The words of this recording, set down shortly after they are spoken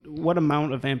what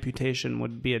amount of amputation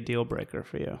would be a deal breaker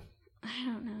for you? I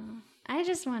don't know. I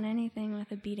just want anything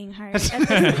with a beating heart at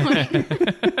this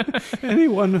point.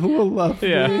 Anyone who will love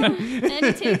me.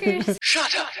 Any takers?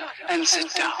 Shut up and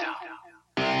sit down.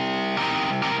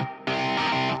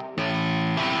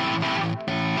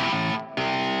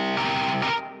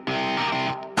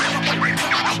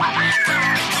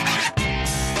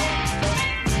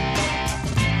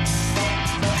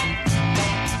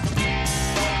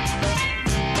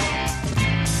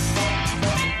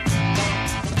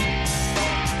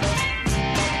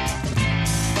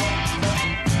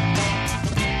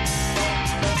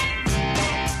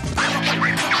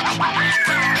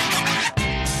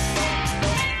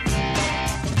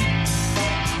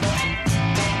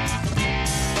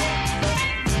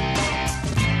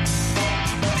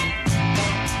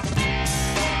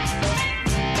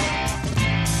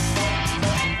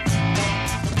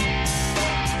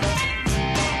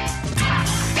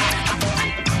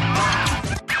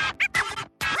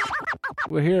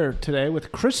 We're here today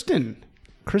with Kristen.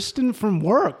 Kristen from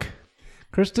work.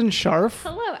 Kristen Scharf.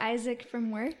 Hello, Isaac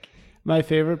from work. My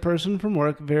favorite person from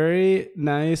work. Very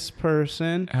nice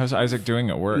person. How's Isaac doing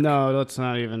at work? No, let's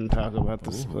not even talk about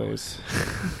this place.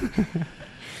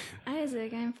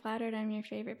 Isaac, I'm flattered I'm your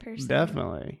favorite person.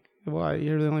 Definitely. Well,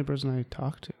 you're the only person I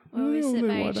talk to. Well, we The sit only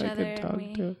by one each I other could talk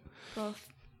and to. we both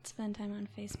spend time on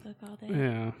Facebook all day.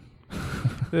 Yeah.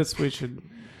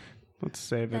 Let's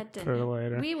save it for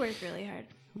later. We work really hard.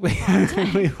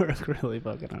 We work really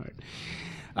fucking hard.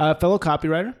 Fellow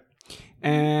copywriter.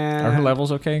 And Are her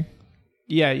levels okay?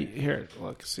 Yeah, here,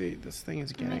 look, see, this thing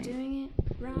is Am I getting... doing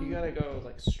it wrong? You gotta go,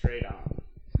 like, straight on.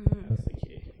 That's the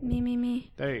key.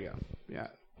 Me. There you go.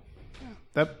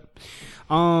 Yeah.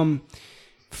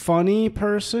 Funny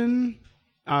person.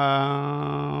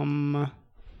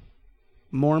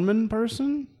 Mormon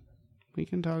person. We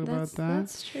can talk about that.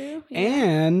 That's true. Yeah.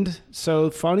 And so,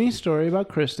 funny story about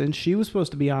Kristen. She was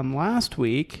supposed to be on last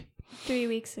week. 3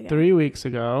 weeks ago. 3 weeks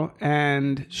ago.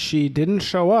 And she didn't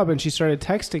show up. And she started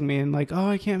texting me and like, oh,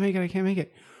 I can't make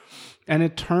it. And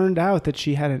it turned out that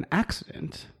she had an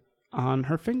accident on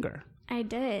her finger. I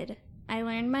did. I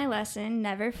learned my lesson.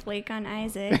 Never flake on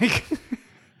Isaac.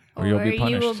 Or you'll be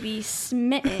punished. You will be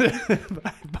smitten.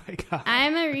 By God.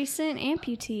 I'm a recent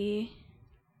amputee.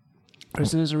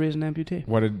 Kristen is a recent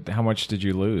amputee. How much did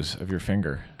you lose of your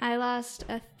finger? I lost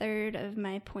a third of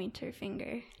my pointer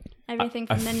finger. Everything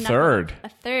from the third? knuckle. A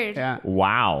third. Yeah.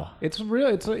 Wow. It's real.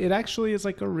 It actually is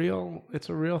like a real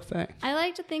thing. I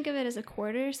like to think of it as a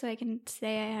quarter, so I can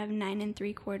say I have 9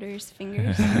 3/4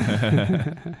 fingers.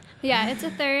 Yeah, it's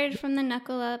a third from the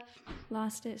knuckle up.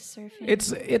 Lost it surfing.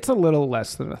 It's a little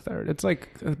less than a third. It's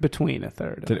like between a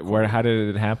third. How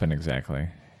did it happen exactly?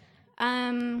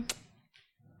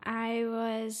 I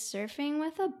was surfing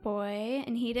with a boy,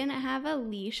 and he didn't have a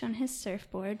leash on his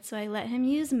surfboard, so I let him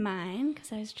use mine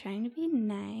because I was trying to be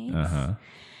nice. Uh-huh.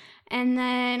 And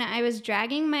then I was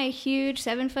dragging my huge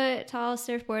 7-foot-tall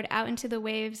surfboard out into the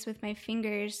waves with my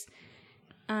fingers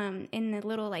in the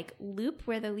little like loop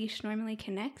where the leash normally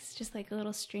connects, just like a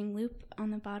little string loop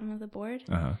on the bottom of the board.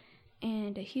 Uh-huh.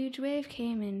 And a huge wave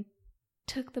came and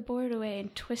took the board away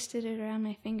and twisted it around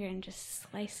my finger and just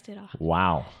sliced it off.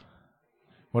 Wow.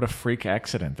 What a freak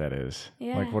accident that is.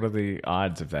 Yeah. Like, what are the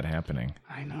odds of that happening?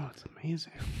 I know, it's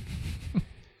amazing.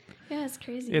 Yeah, it's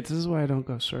crazy. This is why I don't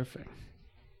go surfing.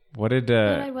 What did...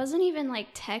 But I wasn't even like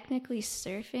technically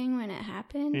surfing when it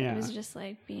happened. Yeah. It was just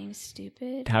like being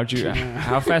stupid.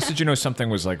 How fast did you know something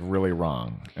was like really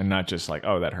wrong and not just like,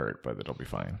 oh, that hurt, but it'll be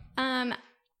fine?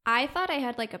 I thought I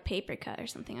had like a paper cut or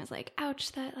something. I was like,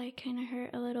 ouch, that like kind of hurt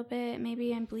a little bit.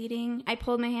 Maybe I'm bleeding. I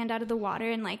pulled my hand out of the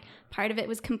water and like part of it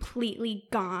was completely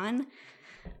gone.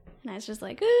 And I was just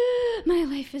like, my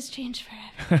life has changed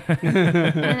forever.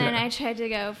 And then I tried to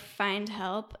go find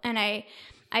help. And I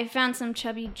found some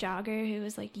chubby jogger who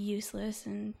was like useless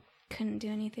and couldn't do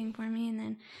anything for me. And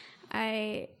then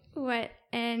I went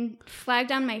and flagged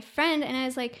down my friend, and I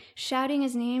was like shouting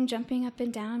his name, jumping up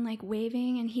and down, like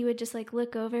waving, and he would just like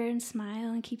look over and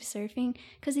smile and keep surfing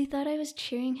because he thought I was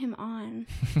cheering him on.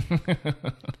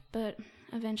 But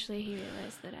eventually he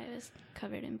realized that I was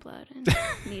covered in blood and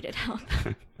needed help.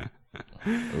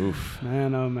 Oof.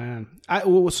 Man, oh man.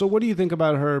 So what do you think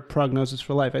about her prognosis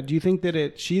for life? Do you think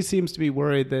that she seems to be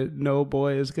worried that no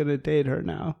boy is going to date her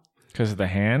now? Because of the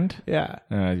hand? Yeah.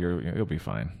 You'll be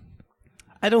fine.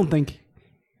 I don't think...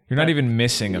 You're not even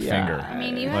missing a Yeah. finger. I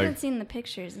mean, you haven't seen the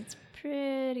pictures. It's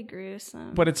pretty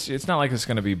gruesome. But it's not like it's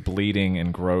going to be bleeding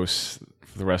and gross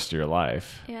for the rest of your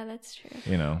life. Yeah, that's true.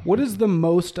 You know. What is the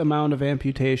most amount of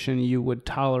amputation you would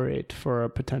tolerate for a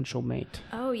potential mate?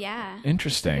 Oh yeah.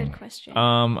 Interesting. Good question.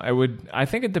 I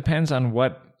think it depends on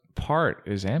what part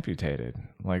is amputated.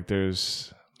 Like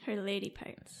there's Her lady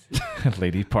parts.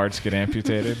 lady parts get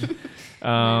amputated.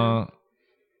 I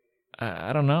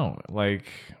don't know. Like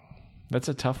that's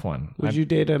a tough one. Would you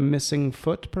date a missing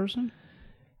foot person?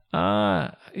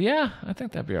 Yeah, I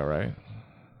think that'd be all right.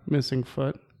 Missing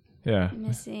foot. Yeah.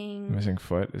 Missing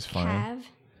foot is fine. calf.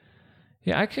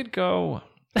 Yeah, I could go.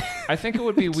 I think it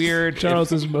would be weird.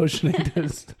 Charles is motioning to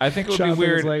I think it would chopping be his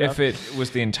weird leg if off. it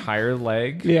was the entire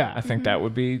leg. Yeah. I think that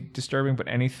would be disturbing. But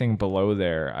anything below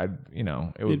there, it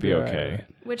would You'd be be okay. alright.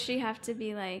 Would she have to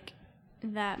be like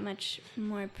that much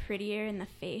more prettier in the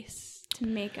face to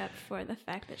make up for the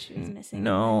fact that she was missing?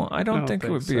 No, I don't think it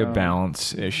think would be a so.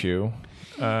 balance issue.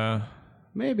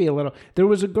 Maybe a little. There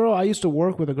was a girl, I used to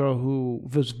work with a girl who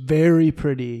was very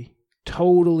pretty,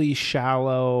 totally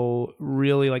shallow,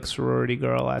 really like sorority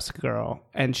girl-esque girl,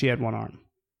 and she had one arm.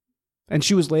 And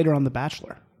she was later on The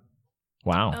Bachelor.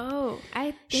 Wow. Oh,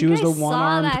 I think She was I the saw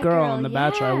one-armed that girl on The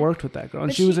Bachelor. I yeah. worked with that girl, and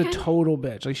But she was she a kinda- total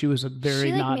bitch. Like she was a very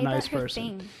She, like, not made nice that her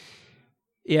person. thing.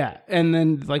 Yeah, and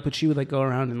then like, but she would like go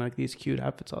around in like these cute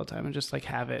outfits all the time and just like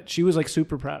have it. She was like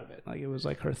super proud of it. Like it was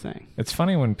like her thing. It's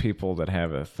funny when people that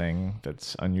have a thing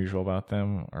that's unusual about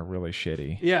them are really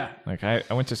shitty. Yeah, Like I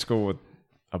went to school with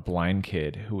a blind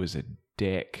kid who was a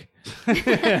dick.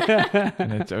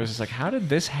 I was just like, how did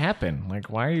this happen? Like,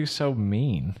 why are you so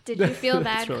mean? Did you feel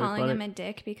bad really calling funny. him a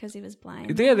dick because he was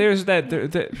blind? Yeah, there's that.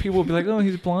 People will be like, oh,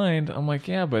 he's blind. I'm like,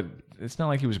 yeah, but it's not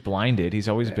like he was blinded. He's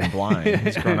always been blind.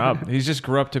 He's grown up. He's just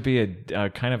grew up to be a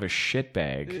kind of a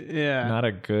shitbag. yeah, Not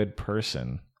a good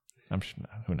person. I'm sure,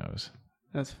 who knows?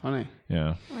 that's funny.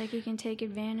 Yeah. Like you can take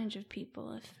advantage of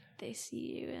people if they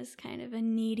see you as kind of a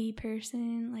needy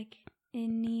person, like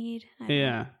in need. I don't know.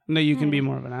 Yeah, no, you can be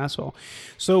more of an asshole.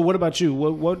 So, what about you?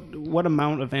 What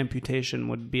amount of amputation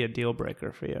would be a deal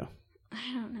breaker for you?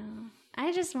 I don't know.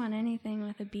 I just want anything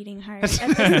with a beating heart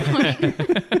at this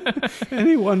point.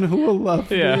 Anyone who will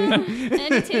love Yeah. me.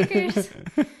 Any takers?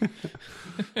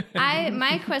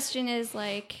 My question is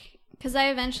like, because I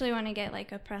eventually want to get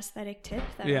like a prosthetic tip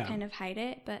that Yeah. will kind of hide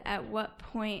it, but at what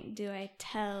point do I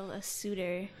tell a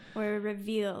suitor or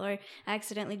reveal or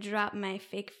accidentally drop my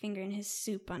fake finger in his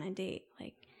soup on a date?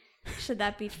 Like, should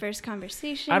that be first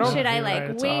conversation? I don't- Should I You're like right,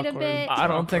 it's wait a awkward. bit? I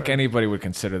don't think anybody would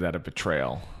consider that a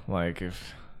betrayal. Like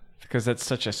because that's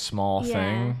such a small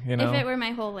thing, you know. If it were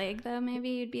my whole leg, though, maybe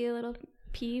you'd be a little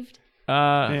peeved.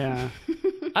 Yeah,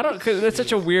 I don't. Cause that's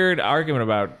such a weird argument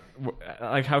about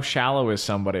like how shallow is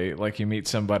somebody. Like you meet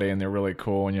somebody and they're really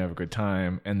cool and you have a good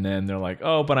time, and then they're like,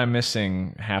 "Oh, but I'm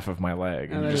missing half of my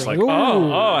leg," and you're just like, "Ooh,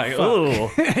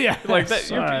 "Oh, yeah, like that."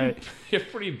 Sorry. You're a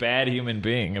pretty bad human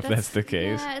being if that's the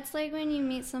case. Yeah, it's like when you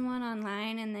meet someone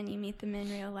online and then you meet them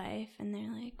in real life and they're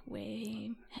like way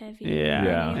heavy. Yeah,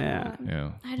 Yeah. yeah.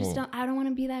 Yeah. I just I don't want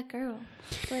to be that girl.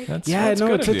 It's like, That's, Yeah, that's no,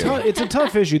 good it's of a you. tough. It's a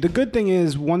tough issue. The good thing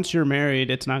is, once you're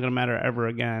married, it's not going to matter ever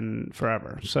again,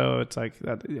 forever. So it's like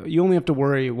that. You only have to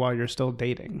worry while you're still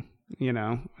dating, you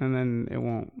know, and then it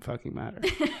won't fucking matter.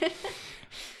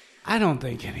 I don't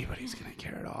think anybody's going to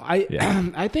care at all.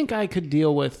 I think I could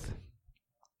deal with.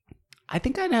 I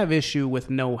think I'd have issue with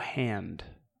no hand.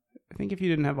 I think if you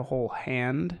didn't have a whole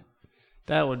hand,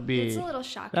 that would be it's a little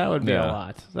shocking. that would be a Yeah.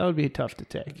 lot. That would be tough to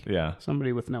take. Yeah,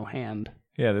 Somebody with no hand.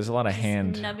 yeah. There's a lot of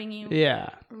hand. nubbing you, Yeah,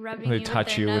 rubbing They you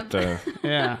touch with you their with nub. the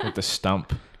yeah, with the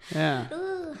stump. yeah.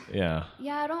 Ugh. Yeah.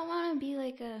 Yeah, I don't want to be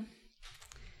like a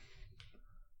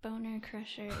boner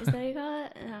crusher. Is that what you call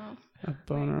it? No. A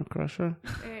boner crusher.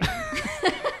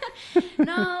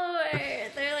 No, or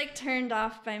they're like turned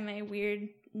off by my weird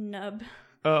nub.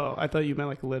 Oh, I thought you meant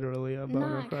like literally a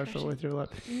boner Not crusher crusher. with your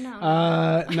lip.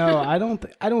 No. No, I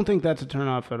don't think that's a turn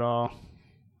off at all.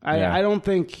 Yeah. I don't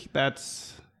think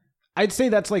that's. I'd say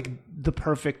that's like the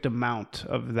perfect amount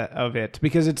of it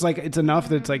because it's like it's enough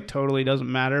that it's like totally doesn't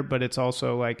matter, but it's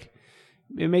also like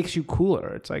it makes you cooler.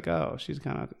 It's like, oh, she's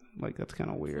kind of like that's kind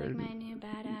of Like weird. my new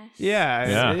badass. Yeah,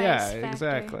 Yeah. yeah, Spice factor.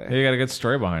 exactly. You got a good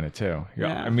story behind it too. You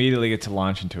Yeah. immediately get to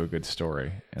launch into a good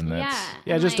story, and that's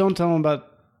Yeah, and, just like, don't tell them about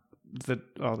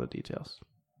all the details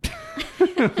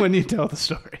when you tell the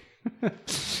story.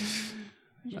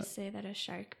 just say that a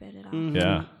shark bit it off.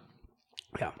 yeah.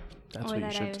 Yeah, that's Or what you that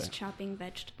I should was say. chopping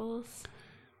vegetables.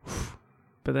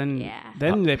 But then, Yeah.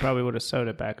 then they probably would have sewed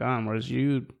it back on, whereas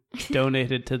you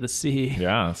donated to the sea.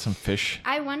 Yeah, some fish.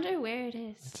 I wonder where it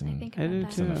is. I think I about do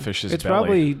that. too. in the fish's It's belly.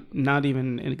 probably not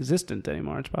even existent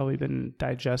anymore. It's probably been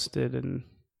digested and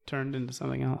turned into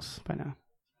something else by now.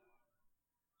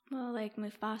 Well, like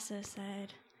Mufasa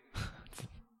said,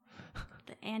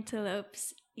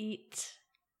 antelopes eat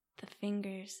the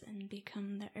fingers and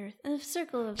become the earth. A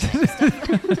circle of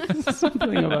stuff.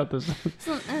 Something about this.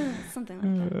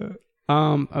 Something like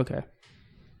that. Okay.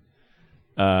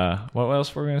 What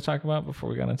else were we going to talk about before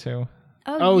we got into?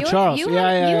 Charles. You Yeah.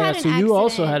 had an So you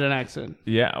also accident. had an accident.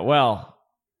 Yeah, well,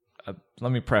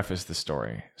 let me preface the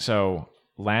story. So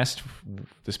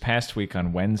this past week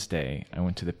on Wednesday, I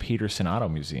went to the Peterson Auto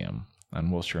Museum on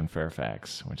Wilshire and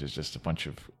Fairfax, which is just a bunch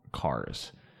of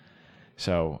cars.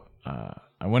 So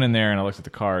I went in there and I looked at the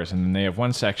cars, and then they have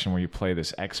one section where you play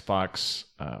this Xbox,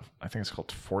 I think it's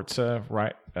called Forza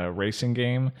racing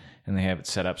game, and they have it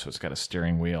set up so it's got a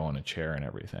steering wheel and a chair and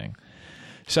everything.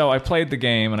 So I played the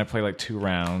game, and I played like 2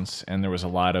 rounds, and there was a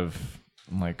lot of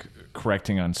like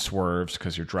correcting on swerves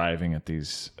because you're driving at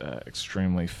these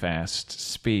extremely fast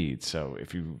speeds. So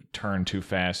if you turn too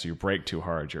fast, you brake too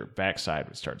hard, your backside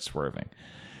would start swerving.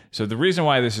 So the reason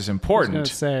why this is I was important... going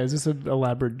to say, is this an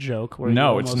elaborate joke? Where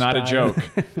No, you it's almost not a died?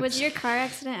 joke. Was your car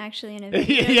accident actually in a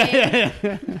video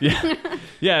game?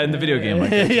 Yeah, in the video game like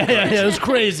that. Yeah, it was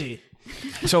crazy.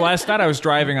 So last night I was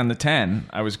driving on the 10.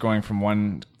 I was going from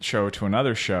one show to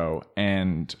another show,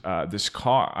 and this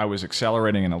car, I was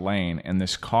accelerating in a lane, and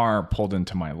this car pulled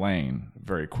into my lane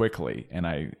very quickly, and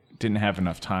I didn't have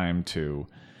enough time to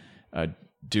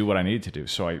do what I needed to do.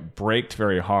 So I braked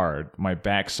very hard. My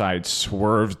backside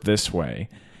swerved this way.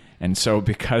 And so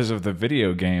because of the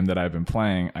video game that I've been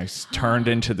playing, I turned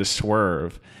into the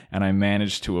swerve, and I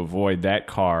managed to avoid that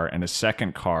car and a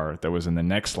second car that was in the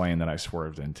next lane that I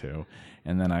swerved into.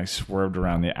 And then I swerved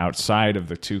around the outside of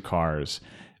the 2 cars,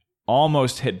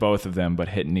 almost hit both of them, but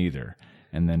hit neither,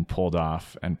 and then pulled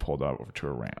off and pulled over to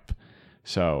a ramp.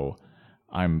 So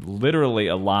I'm literally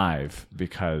alive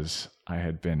because I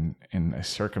had been in a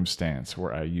circumstance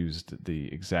where I used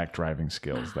the exact driving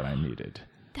skills that I needed.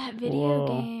 That video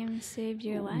game saved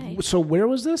your life. So where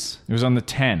was this? It was on the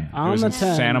 10. On it was the in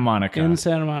 10. Santa Monica. In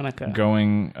Santa Monica.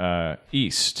 Going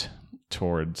east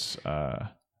towards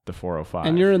the 405.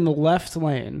 And you're in the left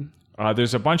lane.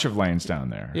 There's a bunch of lanes down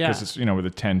there. Yeah. Because it's, where the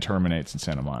 10 terminates in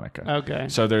Santa Monica. Okay.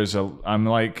 So I'm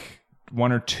like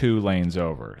 1 or 2 lanes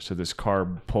over. So this car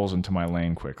pulls into my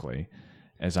lane quickly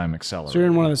as I'm accelerating. So you're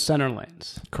in one of the center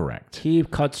lanes. Correct. He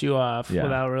cuts you off Yeah.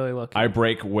 without really looking. I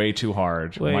brake way too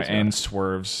hard. Way My too end hard.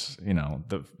 swerves,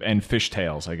 the end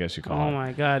fishtails, I guess you call Oh it.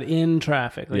 my God! In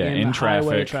traffic, like Yeah, in in the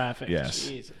highway traffic, traffic. yes.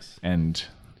 Jesus. And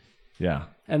yeah,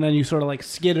 And then you sort of like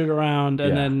skidded around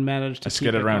and Yeah. then managed to I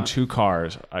skidded keep it around going. 2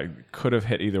 cars. I could have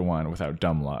hit either one without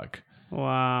dumb luck.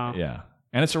 Wow. Yeah.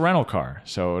 And it's a rental car,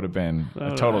 so it would have been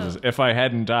a total if I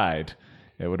hadn't died,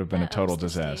 it would have been a That total ups the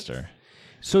disaster. stakes.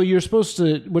 So you're supposed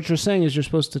to. What you're saying is you're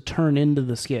supposed to turn into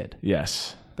the skid.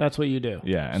 Yes. That's what you do.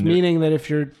 Yeah, So and meaning that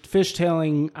if you're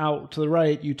fishtailing out to the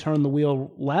right, you turn the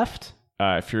wheel left.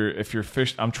 if you're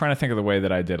fish, I'm trying to think of the way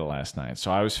that I did it last night. So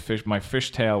I was my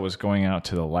fishtail was going out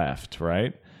to the left,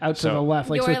 right? Out to So- the left,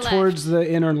 like Your so left. towards the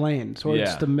inner lane, towards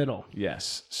Yeah. the middle.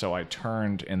 Yes. So I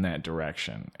turned in that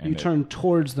direction. And You turned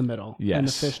towards the middle, and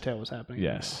the Yes. fishtail was happening. in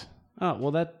the Yes. middle. Oh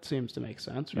well, that seems to make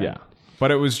sense, right? Yeah. But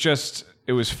it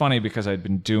was funny because I'd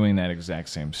been doing that exact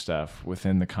same stuff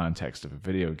within the context of a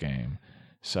video game.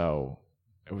 So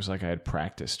it was like I had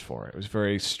practiced for it. It was a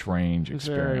very strange It's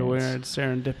experience. very weird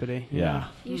serendipity. Yeah.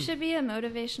 You should be a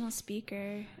motivational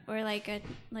speaker or like a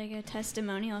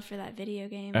testimonial for that video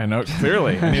game. I know,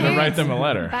 clearly. I need to write them a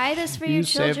letter. Buy this for You your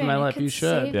saved children. my It life. could You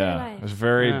should. save their Yeah. life. It was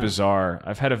very Yeah. bizarre.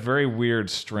 I've had a very weird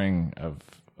string of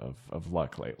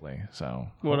luck lately. So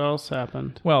What else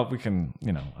happened? well, we can,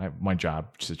 my job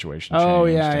situation Oh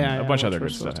changed yeah, and yeah, a yeah, bunch of which other we're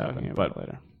good still stuff talking happened. about But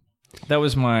later. that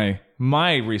was my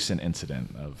recent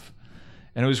incident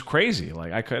and it was crazy.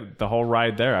 Like the whole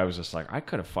ride there, I was just like, I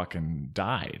could have fucking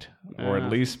died or at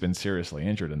least been seriously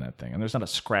injured in that thing. And there's not a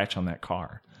scratch on that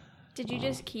car. Did you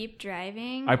just keep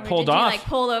driving? I Or pulled did off. You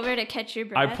pull over to catch your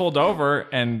breath? I pulled over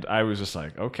and I was just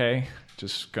like, okay,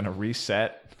 just gonna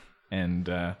reset and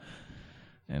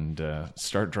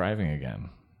start driving again.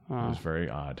 It was very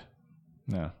odd.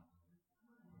 Yeah.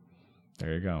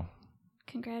 There you go.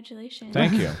 Congratulations.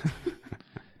 Thank you.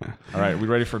 All right, we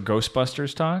ready for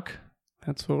Ghostbusters talk?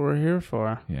 That's what we're here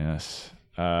for. Yes.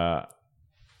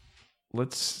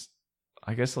 Let's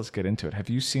get into it. Have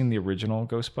you seen the original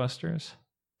Ghostbusters?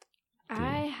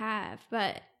 I have,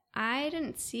 but I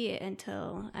didn't see it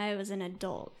until I was an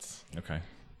adult. Okay.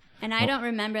 And I don't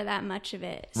remember that much of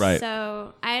it. Right.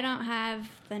 So I don't have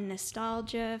the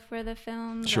nostalgia for the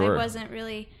films. Sure. I wasn't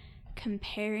really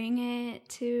comparing it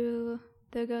to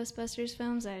the Ghostbusters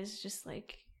films. I was just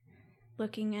like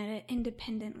looking at it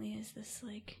independently as this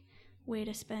like way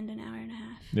to spend an hour and a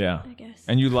half. Yeah. I guess.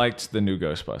 And you liked the new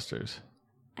Ghostbusters?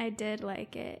 I did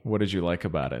like it. What did you like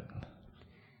about it?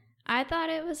 I thought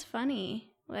it was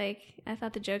funny. Like, I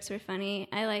thought the jokes were funny.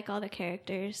 I like all the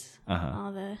characters,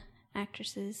 all the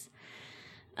actresses.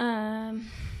 It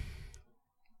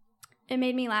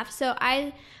made me laugh. So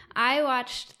I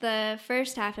watched the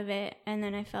first half of it, and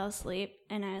then I fell asleep,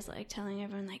 and I was like telling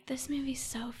everyone, like, this movie's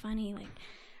so funny.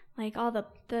 Like all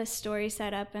the story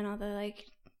setup and all the like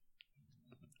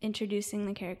introducing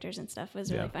the characters and stuff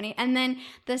was really funny. And then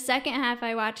the second half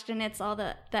I watched, and it's all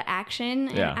the action,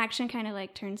 and action kind of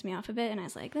like turns me off a bit, and I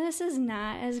was like, this is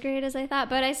not as great as I thought,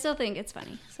 but I still think it's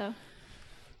funny. So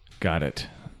got it.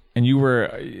 And you were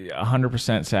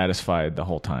 100% satisfied the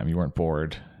whole time. You weren't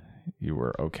bored. You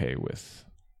were okay with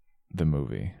the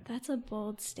movie. That's a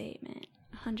bold statement.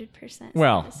 100% satisfied.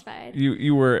 Well,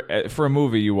 you were, for a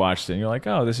movie, you watched it and you're like,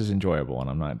 oh, this is enjoyable,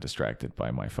 and I'm not distracted by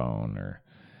my phone or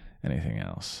anything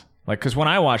else. Like, because when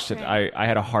I watched it, I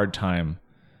had a hard time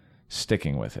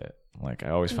sticking with it. Like, I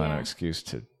always found an excuse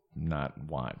to not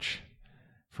watch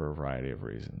for a variety of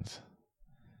reasons.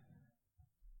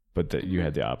 But that you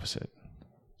had the opposite,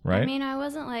 right? I mean, I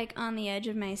wasn't like on the edge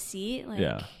of my seat,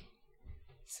 like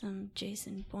some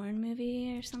Jason Bourne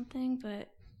movie or something, but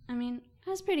I mean, I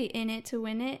was pretty in it to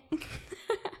win it.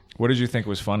 What did you think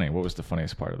was funny? What was the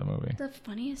funniest part of the movie? The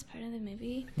funniest part of the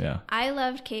movie? Yeah. I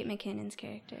loved Kate McKinnon's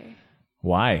character.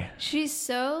 Why? She's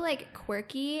so like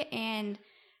quirky, and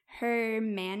her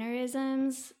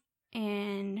mannerisms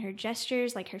and her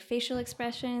gestures, like her facial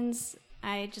expressions,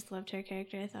 I just loved her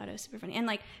character. I thought it was super funny. And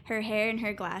like her hair and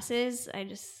her glasses, I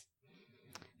just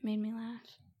made me laugh.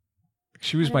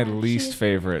 She was my least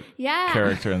favorite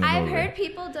character in the movie. I've heard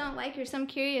people don't like her, so I'm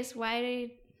curious why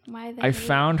they I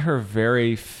found her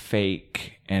very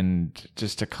fake and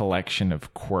just a collection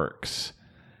of quirks.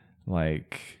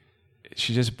 Like,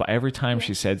 she just, every time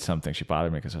she said something, she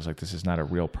bothered me because I was like, this is not a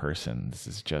real person. This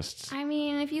is just... I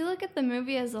mean, if you look at the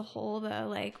movie as a whole, though,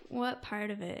 like, what part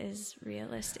of it is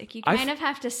realistic? You kind of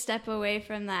have to step away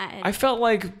from that. I felt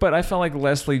like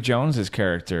Leslie Jones's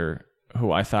character,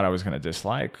 who I thought I was going to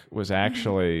dislike, was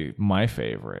actually my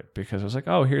favorite, because I was like,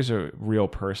 oh, here's a real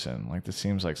person. Like, this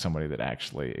seems like somebody that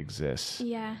actually exists.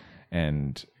 Yeah.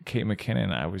 And Kate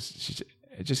McKinnon,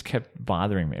 it just kept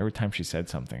bothering me. Every time she said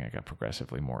something, I got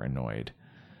progressively more annoyed.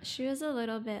 She was a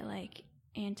little bit like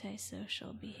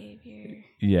antisocial behavior.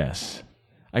 Yes.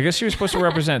 I guess she was supposed to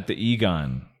represent the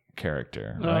Egon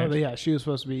character, right? Oh, yeah. She was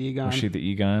supposed to be Egon. Was she the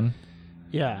Egon?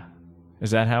 Yeah.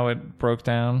 Is that how it broke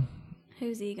down?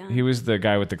 Who's Egon? He was the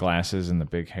guy with the glasses and the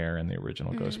big hair in the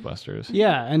original Ghostbusters.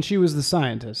 Yeah, and she was the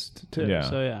scientist, too. Yeah.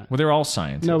 So, yeah. Well, they're all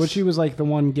scientists. No, but she was like the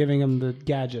one giving him the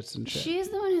gadgets and shit. She's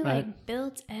the one who like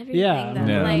built everything. Yeah, though.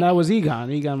 and that was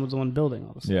Egon. Egon was the one building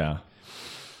all this stuff. Yeah.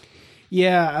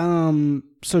 Yeah,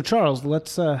 so Charles,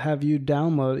 let's have you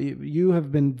download. You have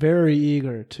been very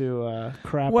eager to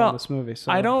crap on this movie.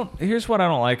 So. Here's what I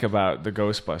don't like about the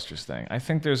Ghostbusters thing. I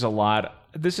think there's a lot...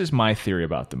 This is my theory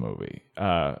about the movie.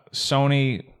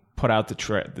 Sony put out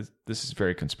the this is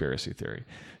very conspiracy theory.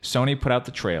 Sony put out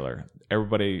the trailer.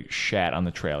 Everybody shat on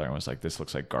the trailer and was like, this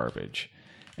looks like garbage.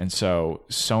 And so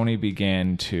Sony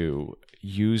began to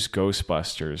use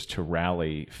Ghostbusters to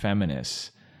rally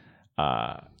feminists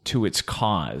to its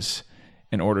cause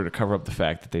in order to cover up the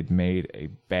fact that they'd made a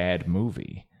bad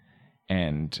movie.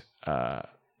 And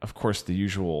of course, the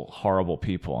usual horrible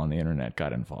people on the internet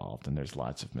got involved, and there's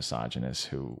lots of misogynists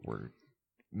who were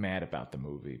mad about the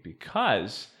movie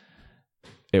because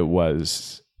it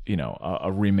was,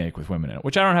 a remake with women in it,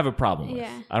 which I don't have a problem with.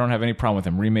 Yeah. I don't have any problem with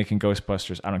them remaking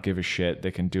Ghostbusters. I don't give a shit.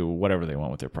 They can do whatever they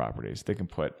want with their properties. They can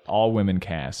put all women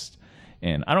cast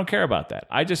in. I don't care about that.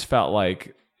 I just felt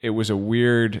like it was a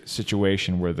weird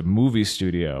situation where the movie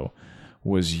studio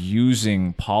was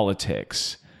using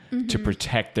politics to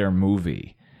protect their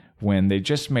movie when they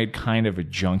just made kind of a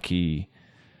junky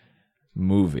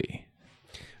movie.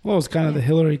 Well, it's kind of the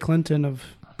Hillary Clinton of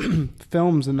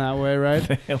films in that way, right?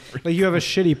 Like, you have a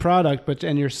shitty product,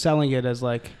 and you're selling it as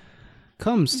like,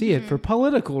 come see it for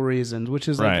political reasons, which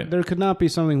is like, there could not be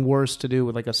something worse to do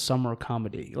with like a summer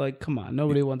comedy. Like, come on,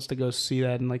 nobody wants to go see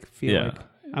that and like feel like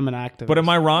I'm an activist. But am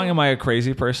I wrong? Am I a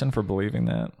crazy person for believing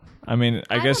that? I mean,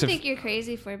 I guess don't think you're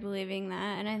crazy for believing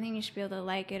that, and I think you should be able to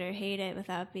like it or hate it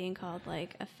without being called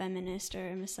like a feminist or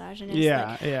a misogynist.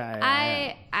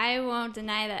 I won't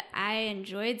deny that I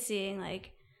enjoyed seeing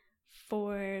like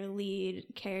 4 lead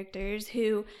characters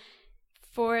who,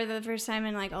 for the first time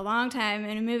in like a long time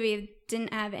in a movie,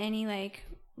 didn't have any like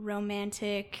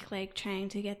romantic, like trying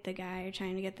to get the guy or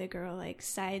trying to get the girl like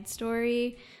side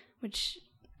story, which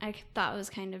I thought was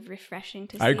kind of refreshing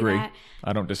to see. I agree. That.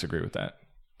 I don't disagree with that.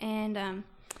 And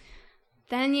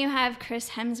then you have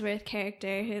Chris Hemsworth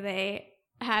character, who they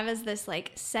have as this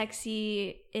like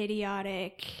sexy,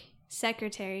 idiotic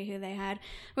secretary who they had,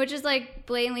 which is like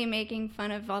blatantly making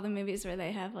fun of all the movies where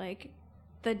they have like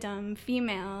the dumb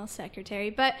female secretary.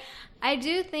 But I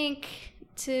do think,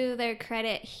 to their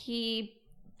credit, he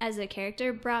as a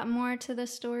character brought more to the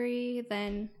story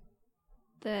than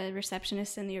the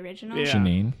receptionist in the original. Yeah.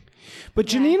 Janine. But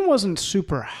Janine wasn't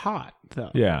super hot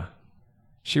though. Yeah.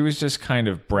 She was just kind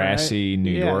of brassy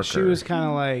New Yorker. Yeah, she was kind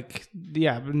of like,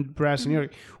 brassy New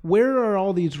York. Where are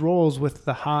all these roles with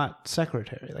the hot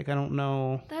secretary? Like, I don't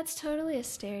know. That's totally a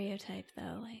stereotype,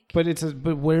 though. Like,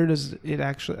 But where does it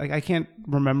actually? Like, I can't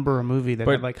remember a movie that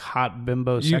had like hot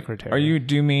bimbo secretary.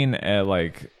 Do you mean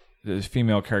like the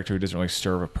female character who doesn't really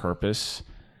serve a purpose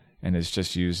and is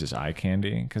just used as eye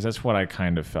candy? Because that's what I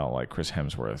kind of felt like Chris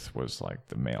Hemsworth was, like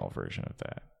the male version of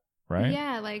that. Right?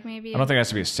 yeah, like maybe. I don't think it has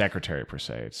to be a secretary per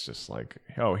se. It's just like,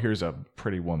 oh, here's a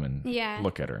pretty woman. Yeah.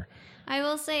 Look at her. I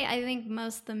will say, I think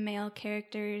most of the male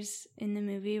characters in the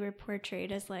movie were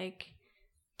portrayed as like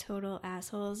total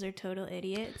assholes or total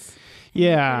idiots.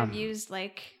 Yeah. Could have used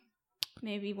like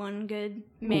maybe one good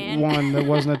man. One that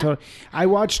wasn't a total. I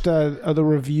watched the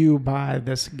review by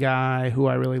this guy who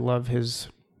I really love his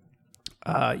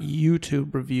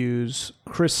YouTube reviews,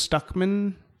 Chris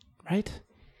Stuckman, right?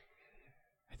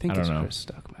 I think it's Chris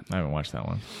Stuckman. I haven't watched that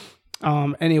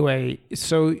one. Anyway,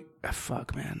 so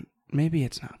fuck, man. Maybe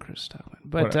it's not Chris Stuckman,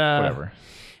 but whatever.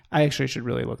 I actually should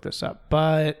really look this up.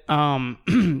 But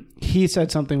he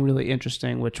said something really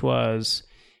interesting, which was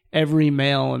every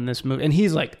male in this movie, and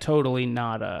he's like totally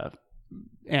not a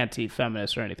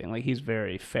anti-feminist or anything. Like, he's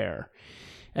very fair,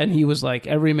 and he was like,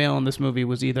 every male in this movie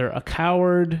was either a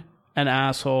coward, an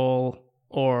asshole,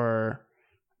 or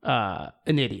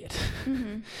an idiot.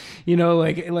 Mm-hmm. You know,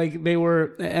 like they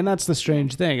were, and that's the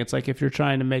strange thing. It's like, if you're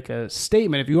trying to make a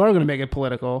statement, if you are going to make it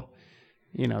political,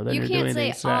 you know, then you you're can't doing say the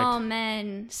exact. all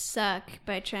men suck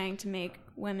by trying to make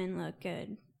women look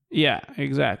good. Yeah,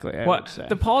 exactly.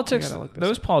 The politics,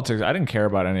 those politics, I didn't care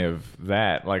about any of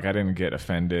that. Like, I didn't get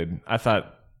offended. I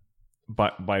thought,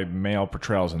 but by male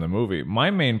portrayals in the movie,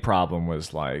 my main problem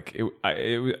was like,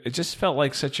 it just felt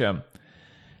like such a,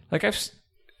 like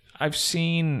I've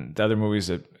seen the other movies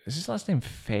that, is his last name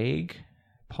Feig?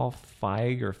 Paul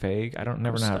Feig or Feig? I don't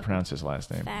never know how to pronounce his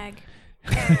last name. Fag.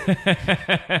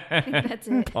 I think that's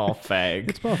it. Paul Feig.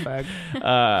 It's Paul Feig.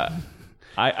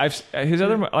 I've his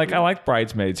other, like, I like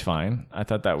Bridesmaids fine. I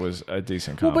thought that was a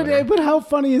decent comedy. But how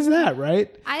funny is that,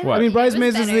 right? I mean, think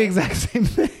Bridesmaids it was is the better. exact same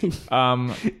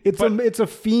thing. It's a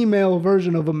female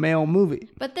version of a male movie.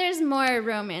 But there's more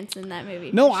romance in that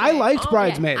movie. No, for I sure. liked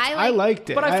Bridesmaids. Yeah, I liked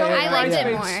it. But I felt like I liked it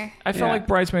Bridesmaids- more. I felt Yeah. like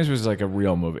Bridesmaids was like a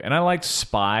real movie, and I liked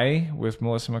Spy with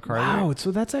Melissa McCarthy. Wow,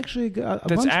 so that's actually a bunch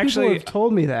That's of actually- people have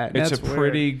told me that. It's That's a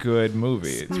pretty good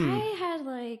movie. I had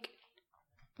like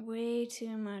way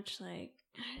too much like.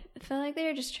 I felt like they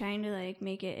were just trying to like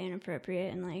make it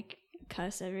inappropriate and like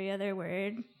cuss every other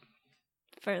word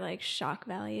for like shock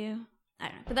value. I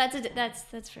don't know, but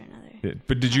that's for another.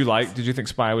 But did you think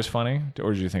Spy was funny,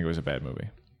 or did you think it was a bad movie?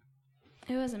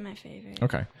 It wasn't my favorite.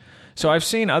 Okay. So I've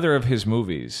seen other of his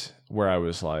movies where I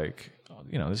was like, oh,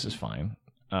 you know, this is fine.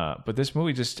 But this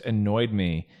movie just annoyed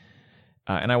me.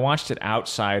 And I watched it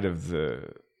outside of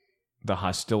the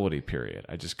hostility period.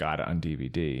 I just got it on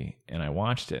DVD and I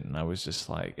watched it and I was just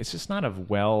like, it's just not a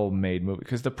well-made movie.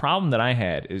 Because the problem that I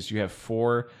had is you have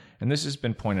four, and this has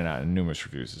been pointed out in numerous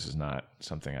reviews. This is not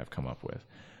something I've come up with.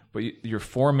 But your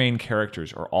four main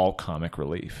characters are all comic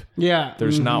relief. Yeah.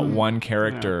 There's not one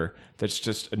character that's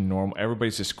just a normal.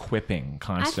 Everybody's just quipping I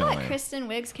constantly. thought Kristen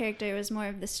Wiig's character was more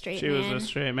of the straight She man. was a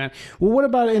straight man. Well, what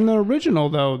about in the original,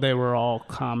 though? They were all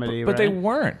comedy, But right? they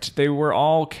weren't. They were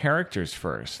all characters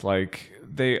first. Like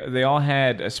they all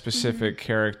had a specific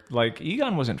character. Like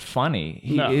Egon wasn't funny.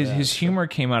 His humor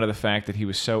came out of the fact that he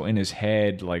was so in his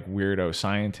head, like weirdo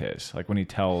scientist. Like when he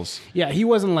tells, Yeah, he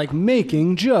wasn't like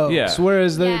making jokes. Yeah.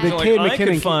 Whereas the Yeah. Kate I McKinnon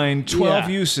could find 12 Yeah.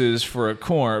 uses for a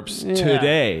corpse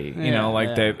today. You know,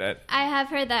 like that. I have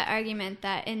heard that argument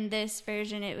that in this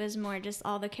version it was more just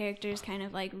all the characters kind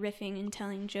of like riffing and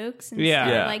telling jokes instead Yeah.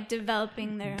 of Yeah. like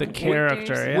developing The own character,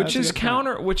 characters. yeah. Which that's a is good point.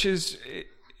 counter. Which is.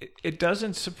 It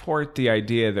doesn't support the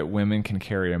idea that women can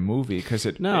carry a movie because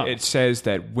it says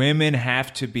that women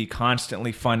have to be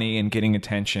constantly funny and getting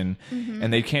attention,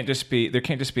 and there can't just be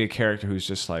a character who's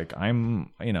just like I'm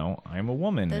a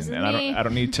woman This and is me. I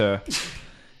don't need to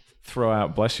throw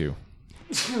out bless you.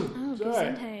 Oh,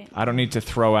 Gesundheit. I don't need to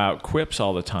throw out quips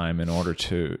all the time in order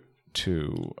to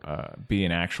be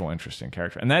an actual interesting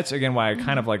character. And that's again why I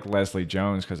kind of like Leslie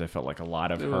Jones, because I felt like a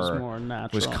lot of It was her more natural.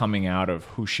 was coming out of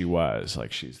who she was.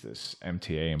 Like she's this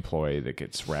MTA employee that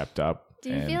gets wrapped up Do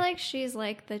you feel like she's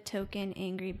like the token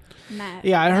angry Matt?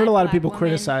 Yeah, I heard a lot of people woman?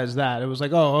 criticize that. It was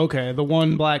like, oh, okay, the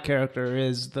one black character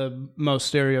is the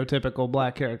most stereotypical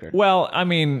black character. Well, I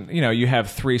mean, you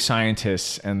have 3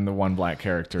 scientists and the one black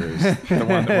character is the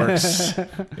one that works,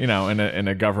 in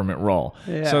a government role.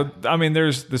 Yeah. So, I mean,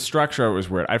 there's the structure was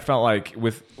weird. I felt like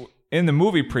in the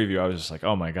movie preview, I was just like,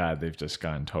 oh my God, they've just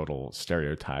gone total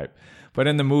stereotype. But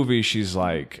in the movie, she's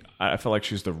like, I feel like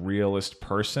she's the realest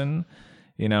person.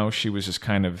 She was just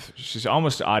she's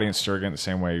almost audience surrogate the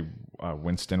same way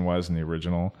Winston was in the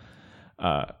original.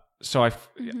 So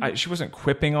she wasn't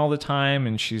quipping all the time,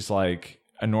 and she's like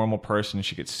a normal person, and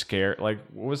she gets scared. Like,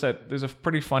 what was that? There's a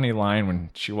pretty funny line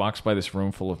when she walks by this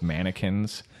room full of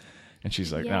mannequins, and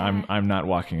she's like, Yeah. no, I'm not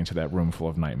walking into that room full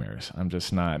of nightmares. I'm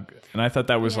just not. And I thought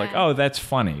that was like, Yeah. oh, that's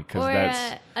funny, because Or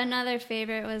that's... another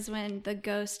favorite was when the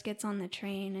ghost gets on the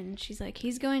train and she's like,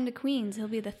 he's going to Queens. He'll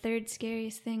be the 3rd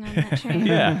scariest thing on that train.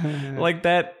 Yeah, like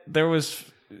that.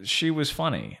 She was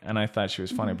funny, and I thought she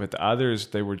was funny. But the others,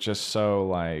 they were just so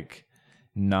like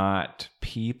not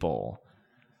people.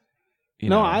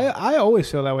 I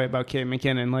always feel that way about Kate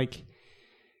McKinnon. Like,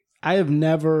 I have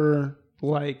never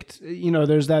liked,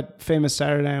 there's that famous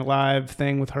Saturday Night Live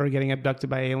thing with her getting abducted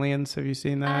by aliens. Have you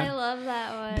seen that? I love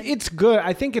that one. It's good.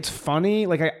 I think it's funny.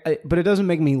 Like, but it doesn't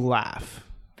make me laugh.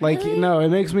 Like, Really? no, it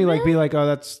makes me like be Really? like, oh,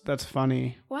 that's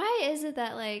funny. Why is it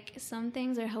that like some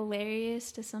things are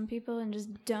hilarious to some people and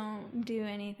just don't do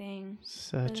anything?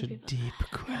 Such Other a people. deep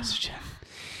question.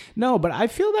 No, but I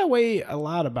feel that way a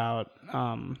lot about.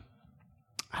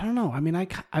 I don't know. I mean,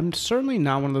 I'm certainly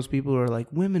not one of those people who are like,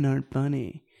 women aren't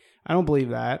funny. I don't believe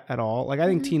that at all. Like, I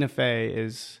think Tina Fey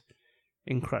is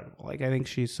incredible. Like, I think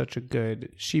she's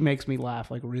she makes me laugh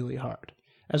like really hard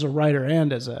as a writer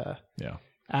and as a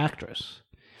actress.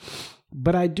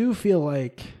 But I do feel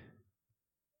like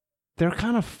they're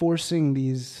kind of forcing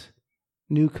these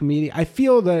new comedians. I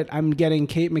feel that I'm getting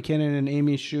Kate McKinnon and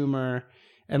Amy Schumer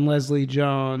and Leslie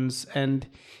Jones and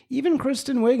even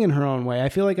Kristen Wiig in her own way. I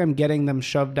feel like I'm getting them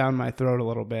shoved down my throat a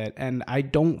little bit, and I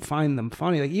don't find them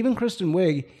funny. Like, even Kristen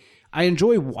Wiig, I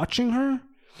enjoy watching her,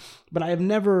 but I have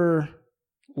never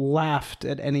laughed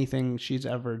at anything she's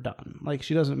ever done. Like,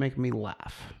 she doesn't make me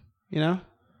laugh, You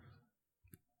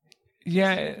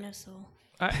Yeah. have no soul.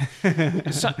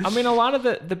 I mean, a lot of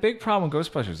the big problem with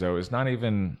Ghostbusters, though, is not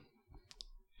even...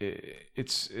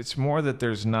 It's more that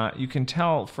there's not... You can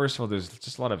tell, first of all, there's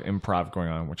just a lot of improv going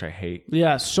on, which I hate.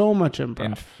 Yeah, so much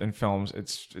improv. In films,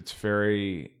 it's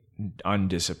very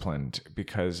undisciplined,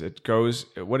 because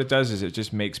what it does is it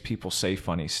just makes people say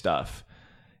funny stuff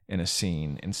in a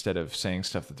scene instead of saying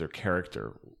stuff that their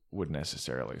character would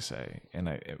necessarily say.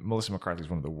 And Melissa McCarthy is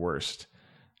one of the worst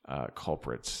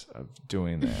culprits of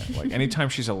doing that. Like, anytime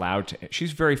she's allowed to,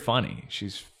 she's very funny.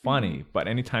 She's funny, but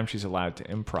anytime she's allowed to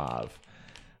improv,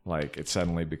 like, it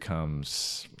suddenly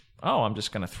becomes, oh, I'm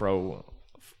just going to throw,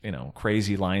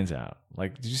 crazy lines out.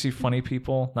 Like, did you see Funny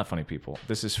People? Not Funny People.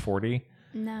 This Is 40.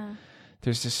 No.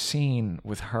 There's this scene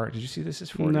with her. Did you see This Is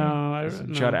 40? No, It's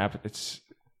Judd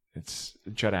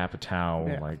Apatow,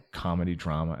 Yeah. like, comedy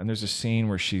drama. And there's a scene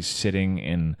where she's sitting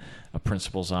in a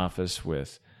principal's office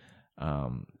with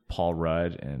Paul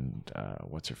Rudd and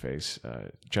what's her face,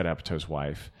 Judd Apatow's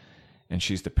wife, and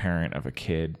she's the parent of a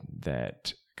kid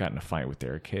that got in a fight with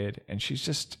their kid, and she's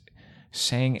just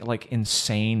saying like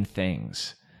insane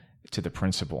things to the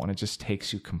principal, and it just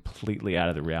takes you completely out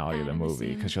of the reality of the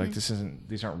movie, because you're like,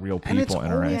 these aren't real people and it's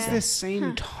interacting. always this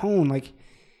same tone. Like,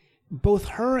 both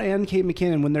her and Kate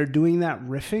McKinnon, when they're doing that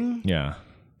riffing, Yeah.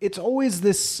 it's always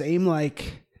this same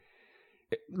like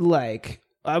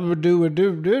I would do.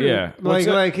 Yeah. Well,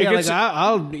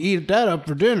 I'll eat that up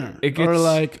for dinner. It gets or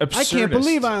like, I absurdist. can't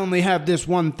believe I only have this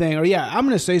one thing. Or I'm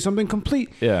going to say something complete.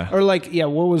 Yeah. Or like,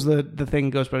 what was the thing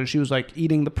in Ghostbusters? She was like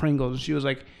eating the Pringles. She was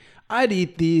like, I'd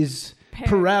eat these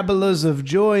parabolas of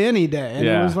joy any day. And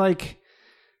it was like,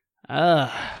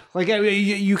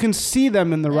 you can see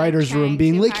them in the writer's room trying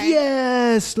being too like, hard.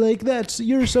 yes, like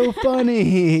you're so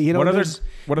funny. What other- there's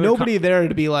what other nobody there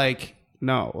to be like,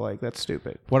 no, like that's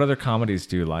stupid. What other comedies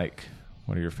do you like?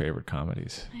 What are your favorite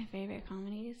comedies? My favorite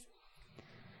comedies.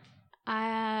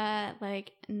 I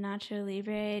like Nacho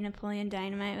Libre, Napoleon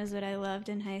Dynamite was what I loved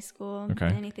in high school. Okay.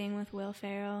 Anything with Will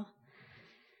Ferrell.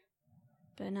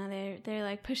 But now they're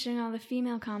like pushing all the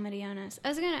female comedy on us. I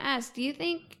was gonna ask, do you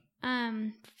think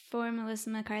for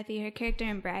Melissa McCarthy, her character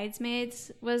in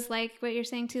Bridesmaids was like what you're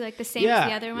saying too, like the same as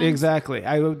the other ones? Exactly.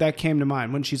 That came to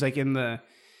mind when she's like in the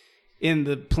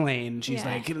plane. She's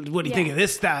like, "What do you think of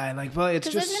this guy?" Like, well, it's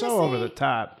 'Cause I was just gonna so over say- the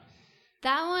top.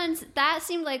 That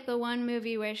seemed like the one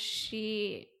movie where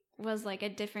she was like a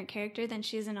different character than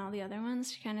she's in all the other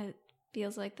ones. She kind of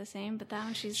feels like the same, but that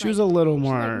one she was a little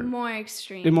more more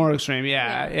extreme. More extreme,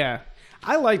 yeah.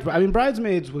 I mean,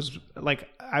 Bridesmaids was like,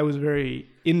 I was very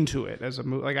into it as a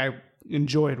movie. Like, I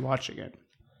enjoyed watching it.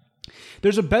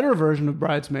 There's a better version of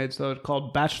Bridesmaids, though,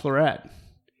 called Bachelorette.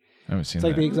 I haven't seen It's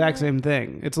like the exact same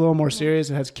thing. It's a little more serious.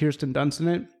 It has Kirsten Dunst in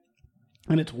it,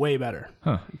 and it's way better.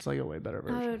 Huh. It's like a way better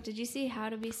version. Oh, did you see How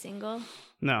to Be Single?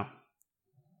 No.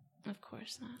 Of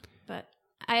course not. But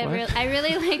I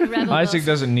really like Rebel Isaac Wilson.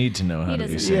 doesn't need to know how to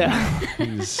be doesn't. single. Yeah.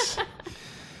 He's-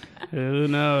 Who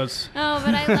knows? Oh,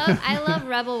 but I love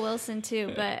Rebel Wilson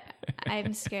too, but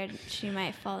I'm scared she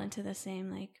might fall into the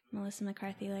same like Melissa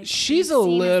McCarthy. Like She's a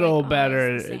scene is, little like, better,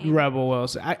 always the same. Rebel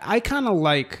Wilson. I kind of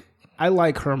like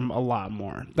her a lot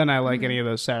more than I like any of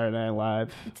those Saturday Night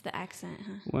Live It's the accent,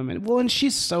 huh? women. Well, and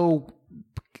she's so,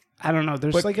 I don't know.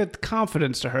 There's like a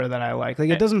confidence to her that I like.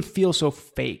 Like, it doesn't feel so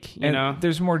fake, you and know?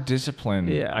 there's more discipline,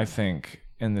 Yeah. I think,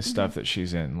 in the stuff that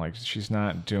she's in. Like, she's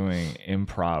not doing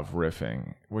improv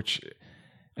riffing,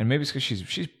 and maybe it's because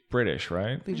she's British,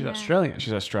 right? I think she's Australian.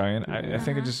 She's Australian. I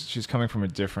think she's coming from a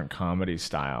different comedy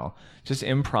style. Just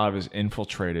improv has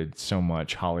infiltrated so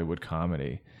much Hollywood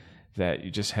comedy that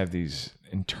you just have these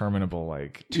interminable,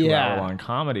 like, 2-hour-long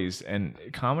comedies, and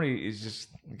comedy is just,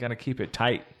 you got to keep it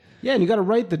tight. Yeah, and you got to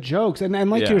write the jokes. And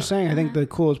like Yeah. you're saying, I think the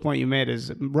coolest point you made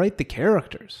is write the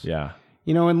characters. Yeah.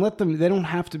 You know, and let them, they don't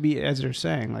have to be, as you're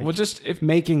saying, like, Well, just if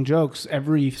making jokes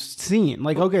every scene.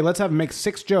 Like, okay, let's make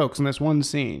 6 jokes in this one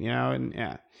scene, you know? And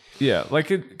yeah. Yeah,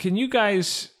 like, can you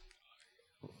guys,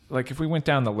 like, if we went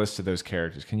down the list of those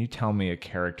characters, can you tell me a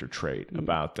character trait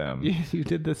about them? You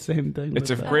did the same thing. It's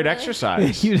a with great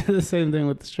exercise. You did the same thing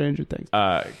with the Stranger Things.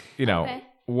 You know, Okay.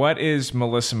 what is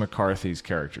Melissa McCarthy's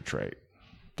character trait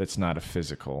that's not a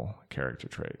physical character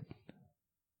trait?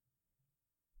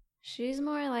 She's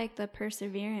more like the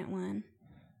perseverant one.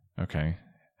 Okay,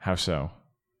 how so?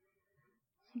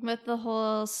 With the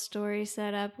whole story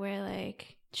set up where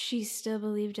like she still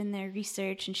believed in their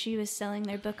research and she was selling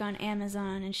their book on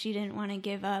Amazon and she didn't want to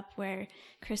give up, where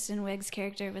Kristen Wiig's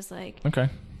character was like, Okay,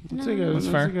 That's a good, That's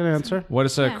fair. a good answer. what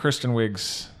is Yeah. Kristen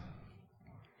Wiig's?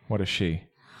 What is she?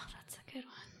 that's a good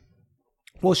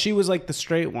one. Well, she was like the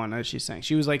straight one, as she's saying.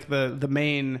 She was like the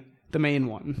main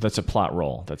one. That's a plot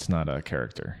role. That's not a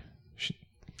character.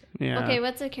 Yeah. Okay,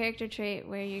 what's a character trait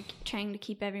where you're trying to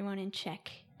keep everyone in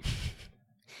check?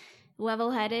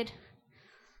 Level-headed.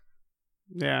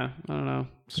 Yeah. I don't know.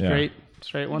 Yeah.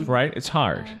 Straight one. Right? It's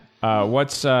hard.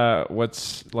 What's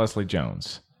Leslie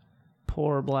Jones?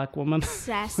 Poor black woman.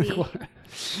 Sassy.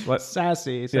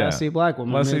 Sassy Yeah. black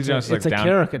woman. Leslie It's Jones is it's like a down,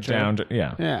 caricature.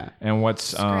 yeah. Yeah. And what's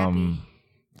Scrappy.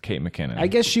 Kate McKinnon? I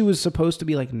guess she was supposed to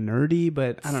be like nerdy,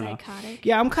 but I don't know. Psychotic.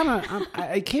 Yeah, I'm kind of.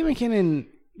 Kate McKinnon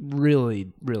really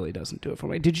doesn't do it for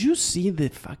me. Did you see the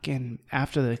fucking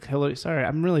after the Hillary? Sorry,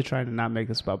 I'm really trying to not make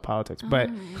this about politics, but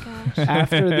Oh my gosh.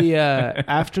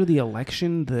 after the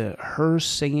election, her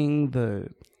singing the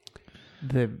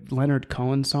Leonard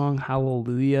Cohen song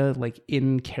 "Hallelujah" like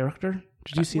in character.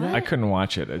 Did you see that? I couldn't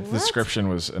watch it. The description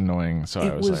was annoying, so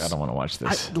I was like, I don't want to watch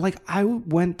this. I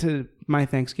went to my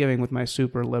Thanksgiving with my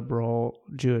super liberal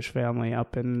Jewish family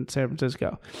up in San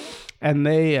Francisco, and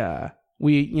they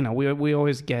we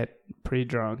always get pretty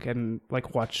drunk and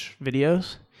like watch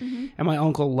videos, and my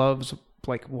uncle loves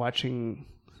like watching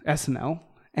SNL,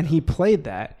 and he played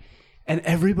that, and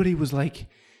everybody was like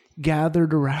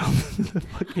gathered around the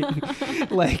fucking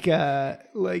like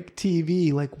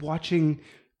TV, like watching,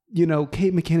 you know,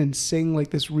 Kate McKinnon sing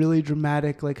like this really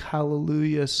dramatic like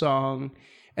Hallelujah song,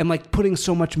 and like putting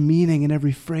so much meaning in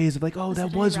every phrase of like, oh,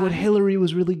 that was what Hillary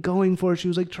was really going for. She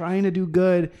was like trying to do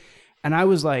good. And I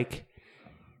was like,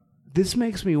 this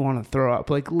makes me want to throw up.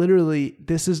 Like literally,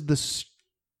 this is the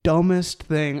dumbest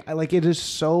thing. It is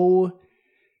so,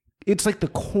 it's like the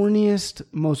corniest,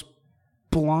 most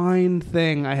blind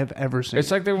thing I have ever seen. It's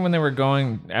like when they were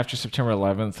going after September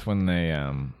 11th when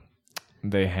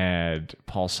they had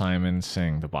Paul Simon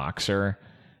sing "The Boxer,"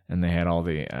 and they had all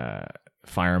the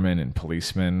firemen and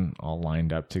policemen all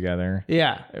lined up together.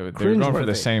 Yeah. They were going for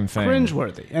the same thing.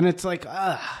 Cringeworthy. And it's like,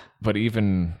 But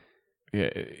even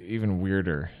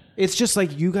weirder. it's just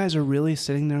like you guys are really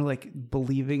sitting there like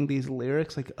believing these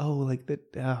lyrics. Like, oh, like that.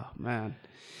 Oh, man.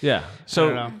 Yeah. I don't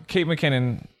So know. Kate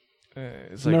McKinnon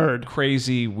is like Nerd.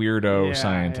 crazy weirdo Yeah,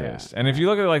 scientist. yeah. And if you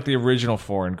look at like the original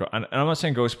four, and I'm not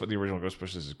saying the original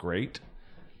Ghostbusters is great.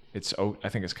 I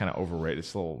think it's kind of overrated.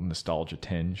 It's a little nostalgia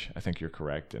tinge. I think you're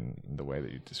correct in the way that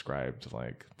you described.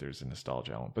 Like, there's a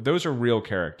nostalgia element, but those are real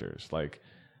characters. Like,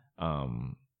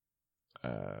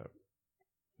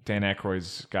 Dan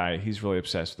Aykroyd's guy, he's really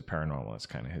obsessed with the paranormal. That's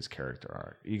kind of his character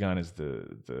arc. Egon is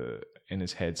the in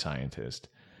his head scientist.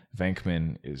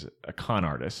 Venkman is a con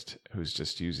artist who's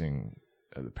just using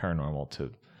the paranormal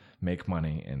to make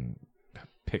money and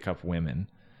pick up women.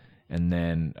 And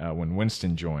then when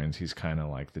Winston joins, he's kind of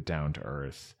like the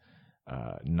down-to-earth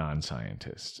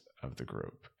non-scientist of the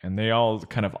group. And they all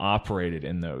kind of operated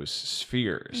in those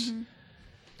spheres. Mm-hmm.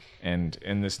 And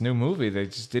in this new movie, they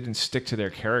just didn't stick to their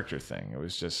character thing. It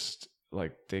was just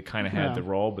like they kind of had the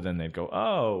role, but then they'd go,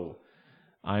 oh,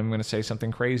 I'm going to say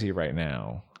something crazy right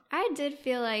now. I did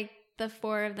feel like the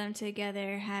four of them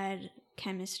together had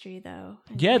chemistry, though.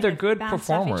 Yeah, they're good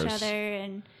performers. Off each other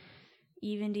and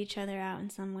evened each other out in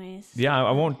some ways. Yeah,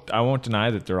 I won't deny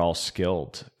that they're all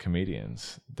skilled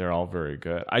comedians. They're all very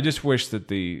good. I just wish that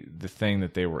the thing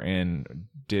that they were in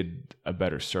did a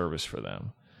better service for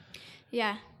them.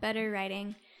 Yeah, better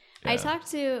writing. Yeah. I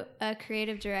talked to a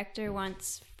creative director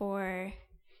once for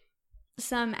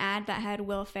some ad that had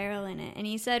Will Ferrell in it, and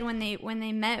he said when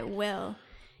they met Will,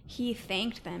 he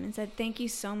thanked them and said, "Thank you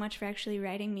so much for actually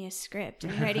writing me a script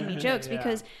and writing me jokes,"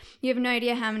 because you have no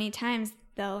idea how many times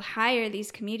they'll hire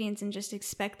these comedians and just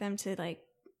expect them to like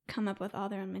come up with all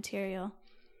their own material.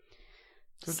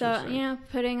 So,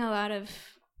 putting a lot of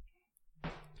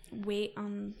weight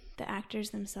on the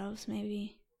actors themselves,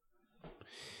 maybe.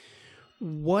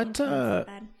 What do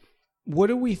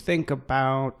we think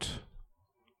about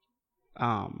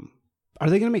are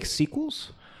they going to make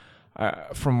sequels?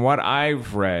 From what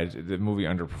I've read, the movie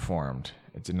underperformed.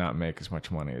 It did not make as much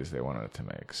money as they wanted it to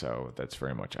make, so that's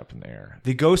very much up in the air.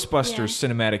 The Ghostbusters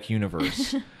cinematic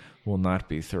universe will not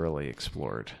be thoroughly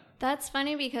explored. That's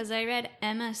funny because I read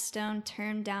Emma Stone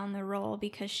turned down the role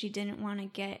because she didn't want to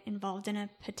get involved in a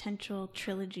potential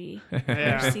trilogy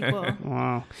or sequel.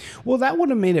 Wow. Well, that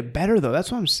would have made it better, though.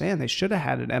 That's what I'm saying. They should have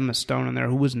had an Emma Stone in there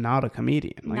who was not a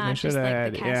comedian. Like, not they just like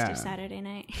had, the cast of Saturday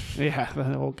Night. Yeah, the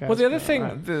whole cast. Well, the other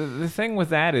thing, the thing with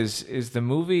that is the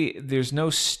movie, there's no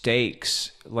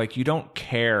stakes. Like, you don't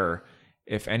care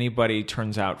if anybody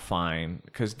turns out fine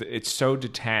because it's so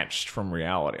detached from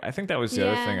reality. I think that was the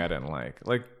other thing I didn't like.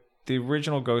 Like, the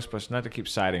original Ghostbusters, not to keep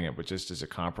citing it, but just as a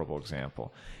comparable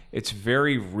example, it's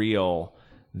very real,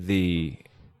 the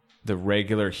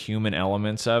regular human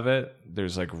elements of it.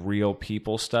 There's like real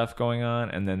people stuff going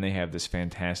on, and then they have this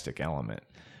fantastic element.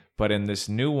 But in this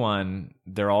new one,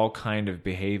 they're all kind of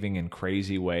behaving in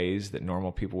crazy ways that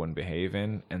normal people wouldn't behave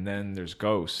in, and then there's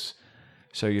ghosts,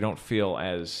 so you don't feel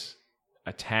as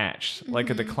attached. Mm-hmm. Like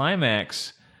at the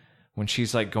climax, when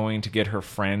she's like going to get her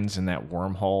friends in that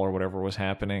wormhole or whatever was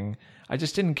happening, I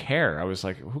just didn't care. I was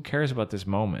like, who cares about this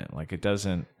moment? Like, it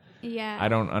doesn't... Yeah. I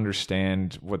don't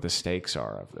understand what the stakes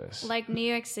are of this. Like, New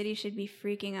York City should be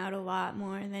freaking out a lot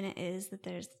more than it is that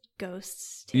there's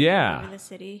ghosts taking over the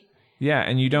city. Yeah,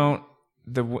 and you don't...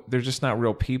 they're just not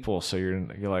real people, so you're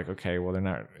like, okay, well, they're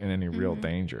not in any real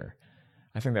danger.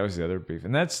 I think that was the other beef.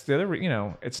 And that's the other,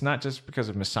 it's not just because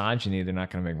of misogyny they're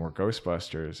not going to make more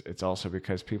Ghostbusters. It's also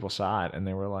because people saw it and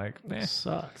they were like, it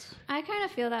sucks. I kind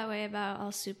of feel that way about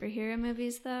all superhero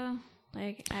movies, though.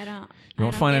 Like, You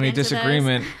won't find any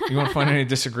disagreement. You won't find any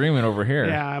disagreement over here.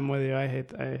 Yeah, I'm with you. I hate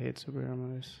superhero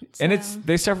movies. So. And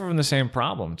they suffer from the same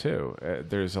problem, too.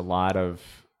 There's a lot of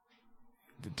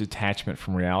detachment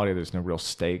from reality. There's no real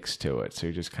stakes to it. So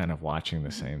you're just kind of watching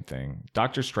the same thing.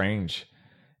 Doctor Strange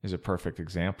is a perfect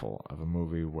example of a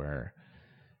movie where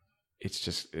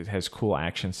it has cool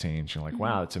action scenes. You're like,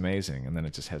 wow, it's amazing. And then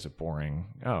it just has a boring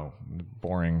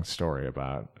story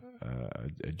about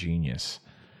a genius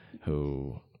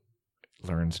who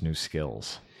learns new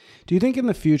skills. Do you think in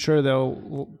the future,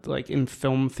 they'll, like in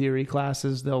film theory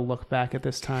classes, they'll look back at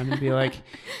this time and be like,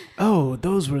 oh,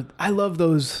 I love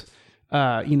those,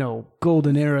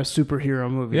 golden era superhero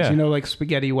movies, like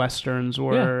spaghetti westerns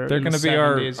or they're going to be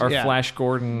our Flash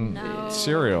Gordon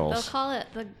serials. They'll call it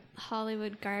the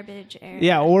Hollywood garbage era.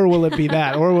 Yeah, or will it be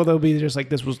that? Or will they be just like,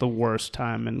 this was the worst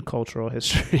time in cultural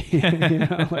history?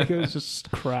 Like it was just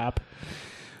crap.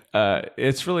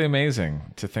 It's really amazing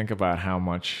to think about how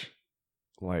much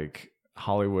like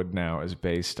Hollywood now is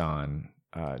based on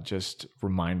just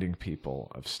reminding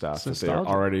people of stuff that they're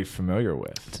already familiar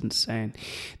with. It's insane.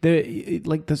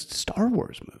 The Star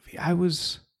Wars movie, I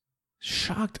was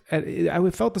shocked at it. I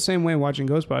felt the same way watching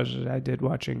Ghostbusters as I did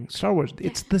watching Star Wars.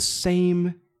 It's the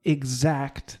same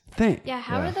exact thing. Yeah,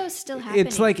 how are those still happening?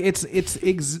 It's like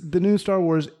the new Star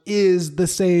Wars is the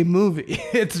same movie.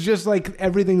 It's just like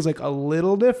everything's like a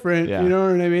little different. You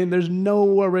know what I mean? There's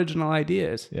no original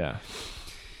ideas. Yeah.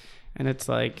 And it's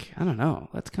like, I don't know,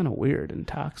 that's kind of weird and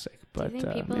toxic. But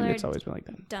maybe it's always been like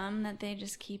that. Dumb that they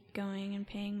just keep going and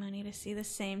paying money to see the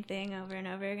same thing over and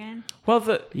over again. Well,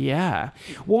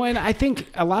 Well, and I think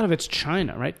a lot of it's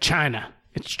China, right? China.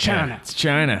 It's China. Yeah, it's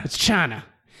China. It's China.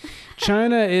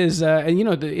 China is,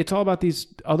 and it's all about these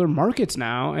other markets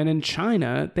now. And in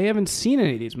China, they haven't seen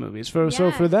any of these movies.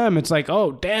 So for them, it's like,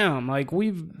 oh damn, like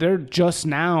they're just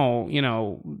now,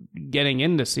 getting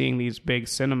into seeing these big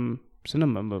cinema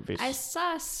movies. I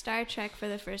saw Star Trek for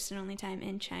the first and only time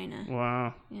in China.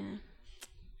 Wow. Yeah.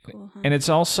 Cool, huh? And it's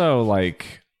also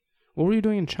like, what were you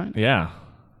doing in China? yeah.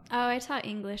 Oh, I taught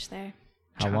English there.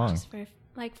 How long? Just for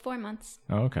like 4 months.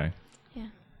 Oh, okay. Yeah.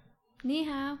 Ni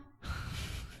hao.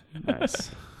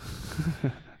 Nice.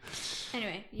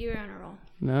 Anyway, you were on a roll.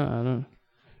 No,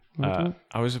 I don't.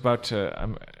 I was about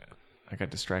to. I got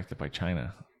distracted by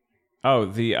China. Oh,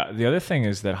 the other thing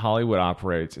is that Hollywood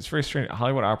operates. It's very strange.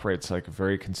 Hollywood operates like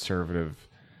very conservative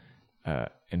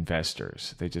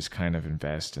investors. They just kind of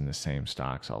invest in the same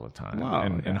stocks all the time. Wow,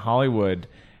 and Hollywood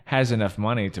has enough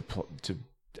money to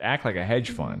act like a hedge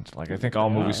fund. Like I think all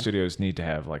movie studios need to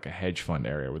have like a hedge fund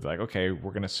area where they're like, okay,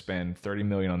 we're going to spend $30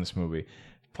 million on this movie.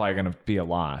 Probably going to be a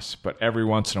loss, but every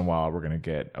once in a while we're going to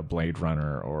get a Blade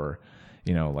Runner or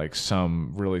like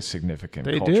some really significant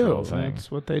cultural thing. That's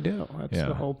what they do. That's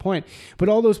the whole point. But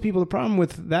all those people, the problem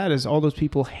with that is all those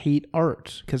people hate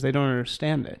art because they don't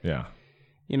understand it. Yeah.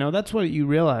 That's what you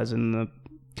realize in the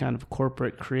kind of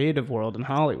corporate creative world in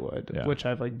Hollywood, which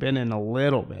I've like been in a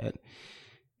little bit.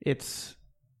 It's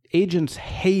agents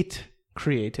hate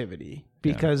creativity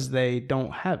because they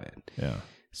don't have it. Yeah.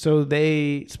 So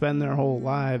they spend their whole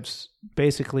lives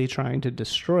basically trying to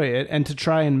destroy it and to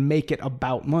try and make it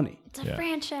about money. It's a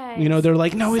franchise. They're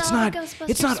like, no, it's Sell not. Ghostbusters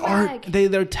It's not swag. art.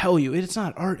 They'll tell you it's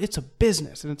not art. It's a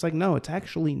business, and it's like, no, it's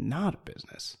actually not a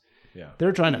business. Yeah.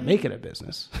 They're trying to make it a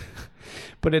business,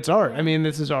 but it's art. I mean,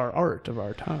 this is our art of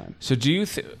our time. So do you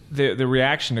the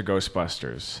reaction to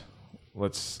Ghostbusters?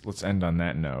 Let's end on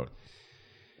that note.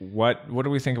 What do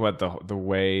we think about the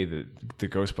way that the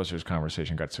Ghostbusters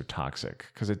conversation got so toxic?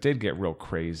 Because it did get real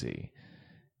crazy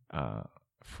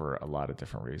for a lot of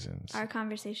different reasons. Our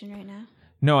conversation right now.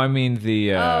 No, I mean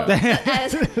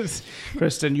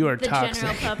Kristen, you are The toxic.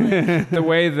 general public. the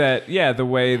way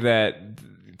that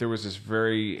there was this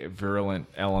very virulent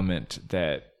element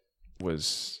that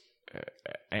was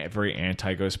very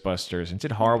anti-Ghostbusters and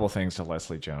did horrible things to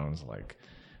Leslie Jones, like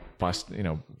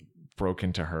broke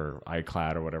into her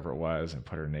iCloud or whatever it was and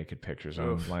put her naked pictures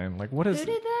online. Like, what is? Who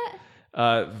did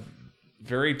that?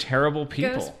 Very terrible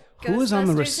people. Who was on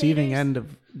the Ghostbusters receiving haters? end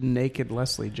of naked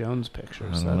Leslie Jones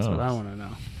pictures? I don't That's know. what I want to know.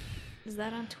 Is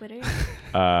that on Twitter?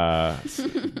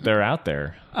 They're out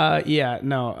there.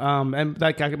 And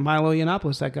that guy Milo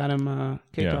Yiannopoulos, that got him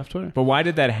kicked off Twitter. But why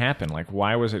did that happen? Like,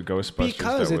 why was it Ghostbusters?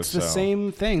 Because that it's was the so...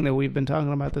 same thing that we've been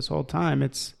talking about this whole time.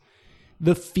 It's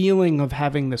the feeling of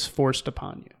having this forced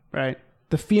upon you, right?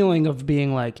 The feeling of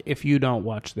being like, if you don't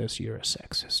watch this, you're a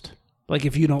sexist. Like,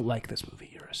 if you don't like this movie,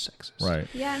 you're a sexist. Right.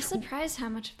 Yeah, I'm surprised how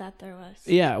much of that there was.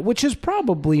 Yeah, which is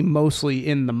probably mostly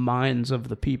in the minds of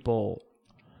the people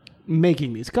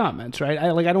making these comments, right?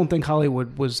 I don't think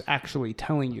Hollywood was actually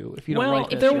telling you if you don't like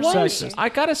this, there you're was. sexist. I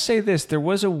gotta say this. There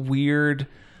was a weird.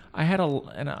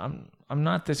 And I'm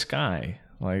not this guy.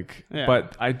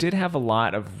 But I did have a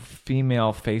lot of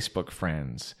female Facebook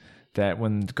friends that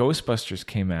when Ghostbusters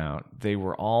came out, they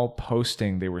were all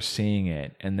posting they were seeing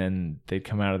it, and then they'd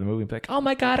come out of the movie and be like, "Oh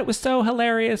my god, it was so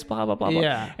hilarious!" Blah blah blah blah.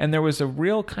 Yeah. And there was a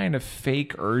real kind of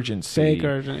fake urgency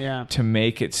to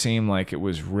make it seem like it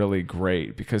was really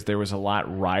great because there was a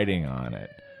lot riding on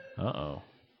it.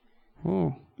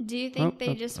 Ooh. Do you think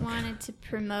they just wanted to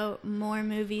promote more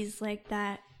movies like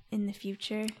that in the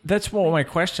future? That's what my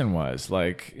question was.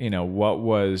 Like, what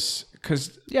was...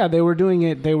 Because they were doing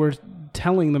it. They were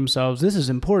telling themselves, this is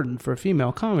important for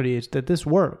female comedy, it's that this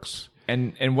works.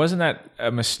 And wasn't that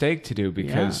a mistake to do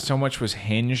because so much was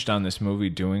hinged on this movie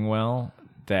doing well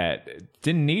that it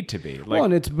didn't need to be? Well,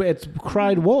 and it's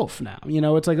cried wolf now.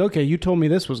 It's like, okay, you told me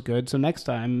this was good, so next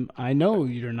time I know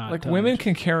you're not. Like, women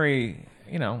can carry,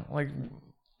 like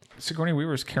Sigourney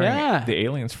Weaver's carrying the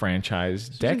Aliens franchise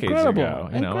decades ago.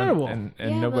 Incredible.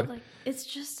 And nobody... but it's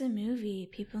just a movie.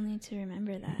 People need to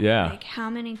remember that. Yeah. Like, how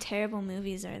many terrible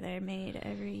movies are there made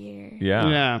every year?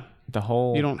 Yeah. The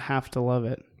whole... You don't have to love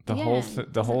it. The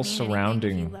whole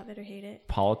surrounding if you love it or hate it.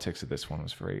 Politics of this one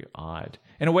was very odd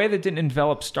in a way that didn't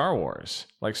envelop Star Wars.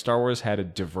 Like, Star Wars had a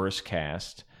diverse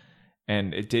cast,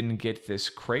 and it didn't get this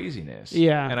craziness.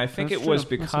 Yeah, and I think it was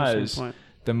because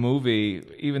the movie,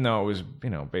 even though it was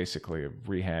basically a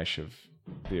rehash of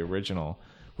the original,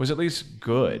 was at least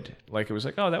good. Like, it was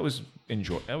like, oh, that was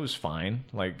fine.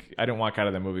 Like, I didn't walk out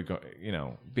of that movie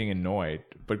being annoyed.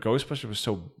 But Ghostbusters was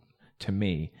so, to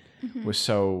me, was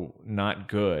so not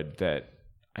good that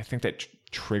I think that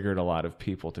triggered a lot of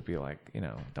people to be like,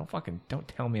 don't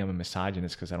tell me I'm a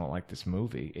misogynist because I don't like this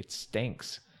movie. It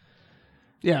stinks.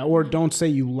 Yeah, or don't say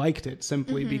you liked it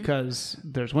simply because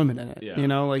there's women in it. Yeah. You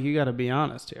know, like you got to be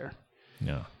honest here.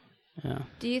 Yeah. Yeah.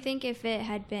 Do you think if it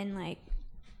had been like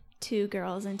 2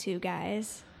 girls and 2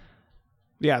 guys,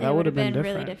 Yeah, it that would have been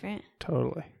really different?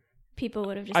 Totally. People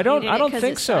would have just. I don't hated it 'cause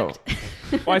think it so.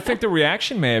 sucked. Well, I think the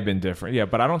reaction may have been different. Yeah,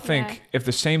 but I don't think Yeah. if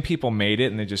the same people made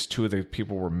it and they just 2 of the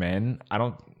people were men,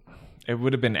 it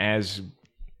would have been as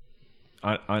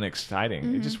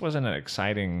unexciting. It just wasn't an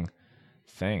exciting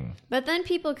thing. But then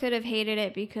people could have hated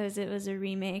it because it was a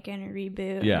remake and a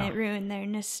reboot, Yeah. and it ruined their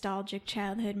nostalgic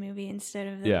childhood movie instead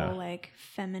of the Yeah. whole like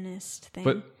feminist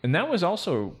thing. And that was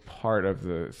also part of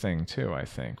the thing too, I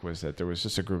think, was that there was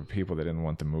just a group of people that didn't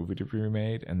want the movie to be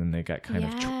remade, and then they got kind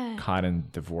Yeah. of caught in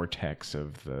the vortex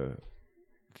of the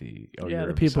Yeah, you're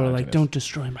the a people are like, misogynist. don't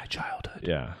destroy my childhood.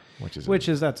 Yeah, which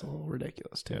is That's a little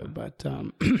ridiculous too. Yeah. But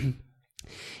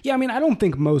yeah, I mean, I don't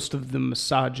think most of the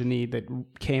misogyny that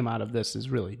came out of this is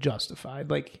really justified.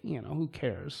 Like, you know, who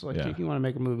cares? Like, Yeah. if you want to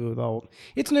make a movie with all,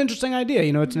 it's an interesting idea.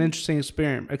 You know, it's an interesting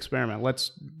experiment. Let's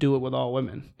do it with all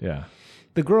women. yeah,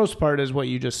 The gross part is what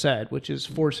you just said, which is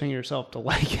forcing yourself to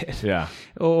like it. yeah.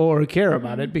 Or care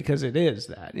about it because it is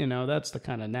that. You know, that's the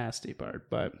kind of nasty part.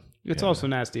 But it's also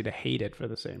nasty to hate it for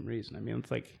the same reason. I mean, it's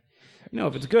like, you know,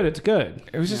 if it's good, it's good.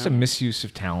 It was just a misuse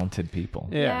of talented people.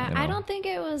 Yeah. you I know? don't think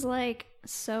it was like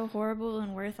so horrible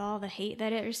and worth all the hate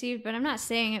that it received, but I'm not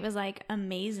saying it was like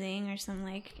amazing or some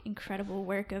like incredible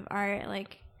work of art.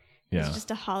 Like Yeah. it's just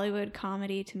a Hollywood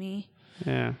comedy to me.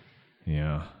 Yeah.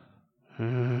 Yeah.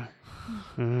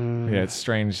 Yeah, it's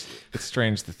strange. It's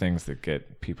strange the things that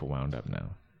get people wound up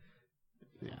now.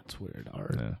 Yeah, it's weird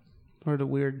art. Yeah. Or the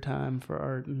weird time for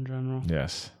art in general.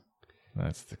 Yes,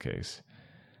 that's the case.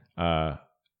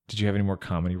 Did you have any more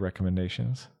comedy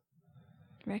recommendations?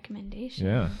 Recommendation.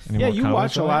 Yeah. Any Yeah, more you comedy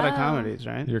watch a stuff? lot of Wow. comedies,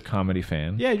 right? You're a comedy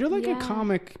fan. Yeah, you're like Yeah. a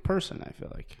comic person, I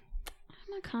feel like.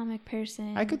 I'm a comic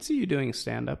person. I could see you doing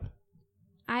stand up.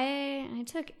 I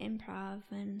took improv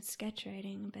and sketch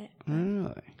writing a bit.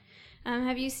 Really?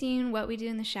 Have you seen What We Do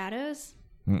in the Shadows?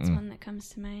 That's Mm-mm. one that comes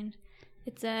to mind.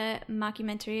 It's a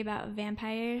mockumentary about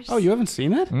vampires. Oh, you haven't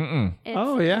seen it? Mm-mm. It's,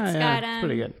 Oh, yeah, it's yeah. got, It's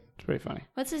pretty good. It's pretty funny.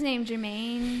 What's his name?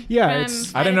 Jermaine? Yeah, from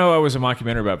it's- I didn't know it was a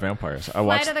mockumentary about vampires. I Flight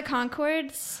watched. of the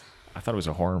Conchords. I thought it was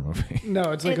a horror movie.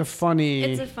 No, it's like a It's- funny...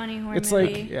 It's a funny horror It's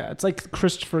movie. like, yeah, it's like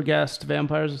Christopher Guest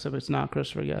vampires, except it's not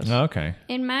Christopher Guest. Oh, okay.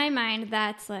 In my mind,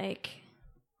 that's like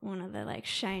one of the like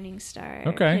shining star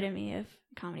Okay. epitome of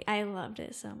comedy. I loved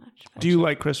it so much. Do you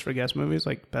like Christopher Guest movies,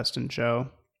 like Best in Show?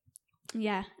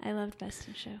 Yeah, I loved Best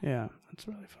in Show. Yeah, that's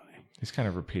really funny. He's kind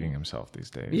of repeating himself these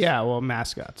days. Yeah, well,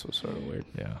 Mascots was sort of weird.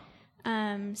 Yeah.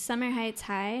 Summer Heights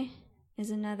High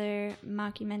is another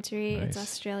mockumentary. It's Nice.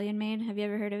 Australian made. Have you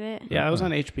ever heard of it? Yeah, it was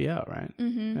on HBO, right?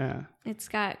 Mm-hmm. Yeah. It's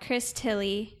got Chris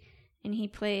Tilly, and he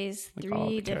plays Like all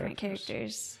 3 the different characters.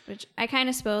 characters, which I kind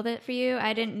of spoiled it for you.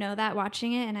 I didn't know that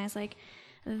watching it, and I was like,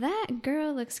 that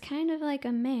girl looks kind of like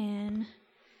a man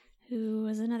who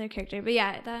was another character. But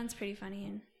yeah, that one's pretty funny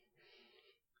and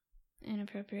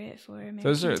inappropriate for American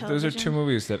Those are television. 2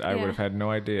 movies that I Yeah. would have had no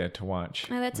idea to watch.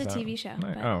 Oh, that's a without- TV show. Ni-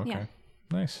 but Oh, okay. Yeah.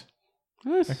 Nice.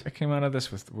 Nice. I came out of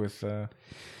this with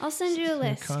I'll send you a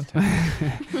list.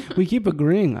 content. We keep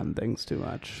agreeing on things too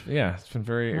much. Yeah, it's been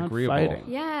very Not agreeable. fighting.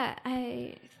 Yeah,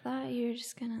 I thought you were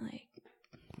just gonna like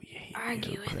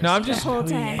argue with No, I'm the just whole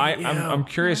time. I'm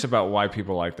curious about why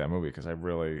people like that movie because it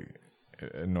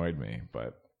annoyed me.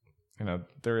 But you know,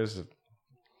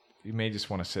 you may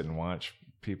just want to sit and watch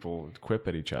people quip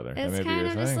at each other. That It's may be kind your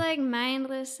of just thing. like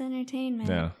mindless entertainment.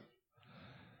 Yeah.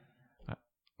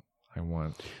 I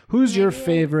want. Who's your Maybe,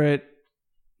 favorite?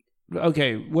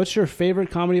 Okay, what's your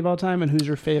favorite comedy of all time, and who's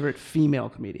your favorite female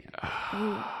comedian?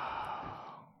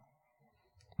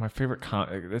 My favorite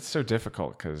that's so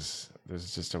difficult because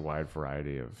there's just a wide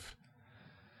variety of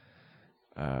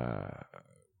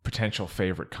potential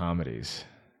favorite comedies.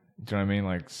 Do you know what I mean?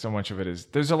 Like so much of it is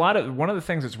there's a lot of one of the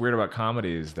things that's weird about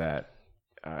comedy is that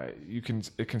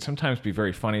it can sometimes be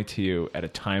very funny to you at a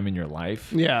time in your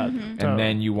life, Yeah, and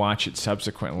then you watch it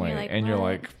subsequently, You're like, and you're "What?"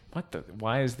 like, "What the?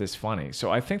 Why is this funny?" So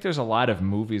I think there's a lot of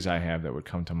movies I have that would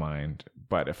come to mind,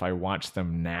 but if I watch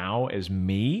them now as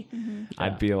me,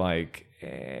 I'd be like,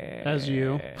 As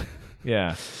you.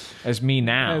 yeah, as me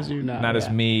now, As you now, not as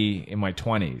yeah. me in my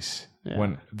 20s. Yeah.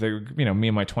 When me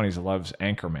in my 20s loves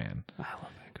Anchorman. I love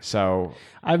Anchorman. So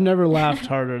I've never laughed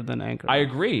harder than Anchorman. I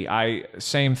agree.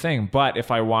 Same thing. But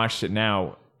if I watched it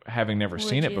now, having never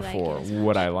seen it you like before, it as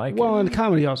would I like Well, it? and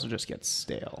comedy also just gets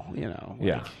stale, you know.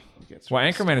 Yeah. it gets Well,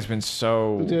 Anchorman has been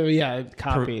so yeah,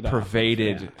 copied, off of,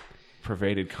 pervaded yeah.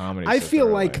 pervaded comedy. I feel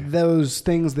like those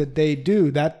things that they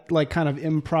do, that like kind of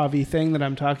improv-y thing that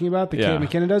I'm talking about, that Kate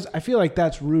McKinnon does, I feel like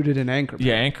that's rooted in Anchorman.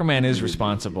 Yeah, Anchorman is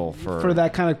responsible for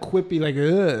that kind of quippy, like,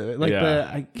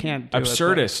 I can't do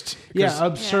absurdist.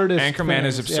 Absurdist. Anchorman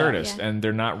is things. absurdist, and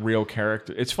they're not real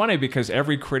characters. It's funny because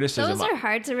every criticism... Those are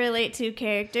hard to relate to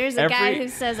characters. A guy who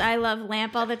says, I love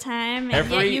lamp all the time, and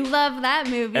yet you love that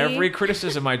movie. Every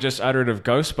criticism I just uttered of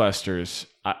Ghostbusters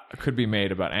could be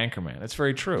made about Anchorman. That's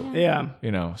very true.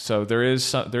 Yeah. So there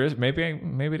is maybe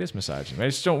it is misogyny. I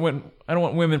just don't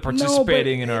want women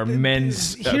participating in our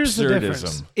men's here's absurdism. The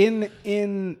difference.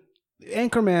 In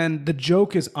Anchorman, the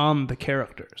joke is on the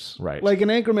characters. Right. Like in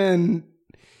Anchorman,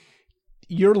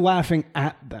 you're laughing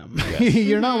at them. Yes.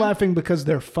 You're not laughing because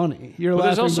they're funny. You're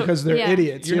laughing because they're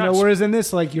idiots. Whereas in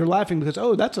this, like, you're laughing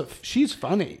because she's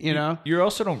funny. You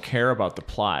also don't care about the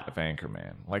plot of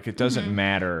Anchorman. Like, it doesn't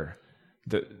matter.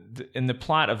 In the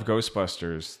plot of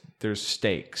Ghostbusters, there's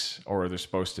stakes, or there's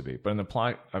supposed to be. But in the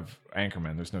plot of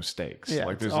Anchorman, there's no stakes. Yeah,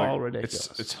 like, there's all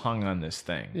ridiculous. It's hung on this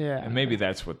thing. Yeah, and maybe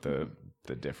that's what the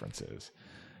difference is.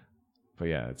 But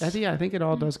yeah, I think it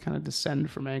all does kind of descend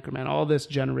from Anchorman. All this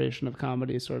generation of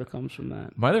comedy sort of comes from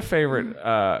that. My other favorite,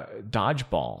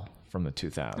 Dodgeball from the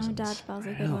 2000s. Oh, Dodgeball's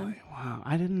a good one. Wow,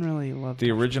 I didn't really love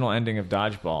the original ending of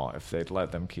Dodgeball. If they'd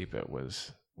let them keep it, would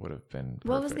have been perfect.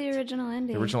 What was the original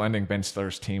ending? The original ending, Ben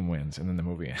Stiller's team wins, and then the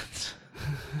movie ends.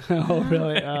 Oh,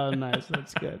 really? Oh, nice.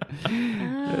 That's good.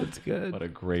 That's good. What a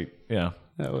great, yeah.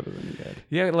 That would have been good.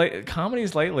 Yeah,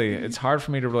 comedies lately, it's hard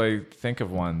for me to really think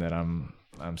of one that I'm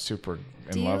super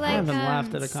in love with. I haven't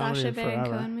laughed at a comedy Sacha Baron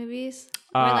forever. Cohen movies?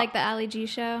 Or like the Ali G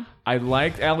show? I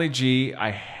liked Ali G.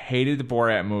 I hated the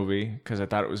Borat movie because I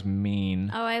thought it was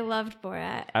mean. Oh, I loved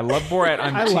Borat. I love Borat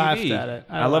on TV. I laughed at it.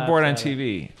 I love Borat on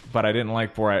TV, but I didn't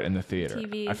like Borat in the theater.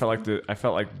 TV. I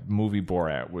felt like movie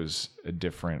Borat was a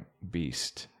different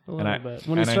beast. A little bit.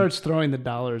 When he starts throwing the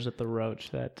dollars at the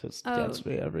roach, that just gets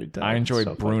me every time. I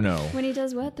enjoyed Bruno. When he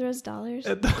does what? Throws dollars?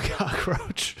 At the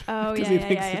cockroach. Oh, yeah, he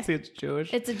thinks it's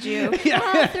Jewish. It's a Jew.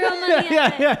 Throw money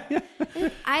at it.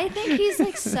 I think he's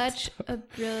like such a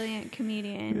brilliant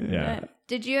comedian. Yeah.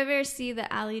 Did you ever see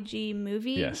the Ali G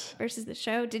movie? Yes. Versus the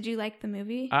show? Did you like the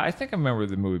movie? I think I remember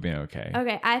the movie being okay.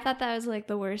 Okay, I thought that was like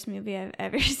the worst movie I've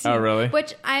ever seen. Oh, really?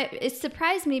 Which it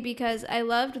surprised me because I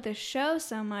loved the show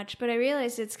so much, but I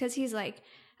realized it's because he's like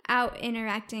out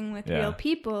interacting with real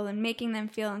people and making them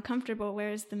feel uncomfortable,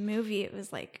 whereas the movie, it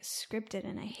was like scripted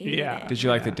and I hated it. Did you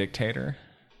like The Dictator?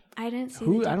 I didn't see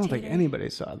The Dictator. I don't think anybody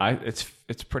saw that.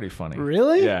 It's pretty funny.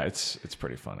 Really? Yeah, it's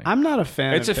pretty funny. I'm not a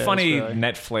fan It's of a funny really.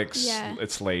 Netflix. Yeah.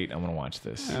 It's late. I'm gonna watch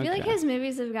this. I feel like his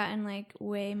movies have gotten like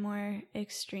way more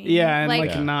extreme. Yeah, and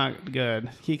like not good.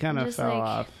 He kind of just, fell like,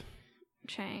 off.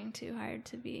 Trying too hard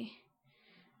to be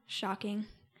shocking.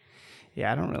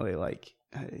 Yeah, I don't really like.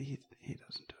 He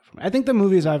doesn't do it for me. I think the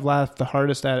movies I've laughed the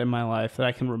hardest at in my life that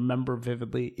I can remember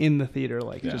vividly in the theater,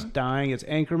 like just dying, is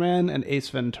Anchorman and Ace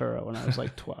Ventura when I was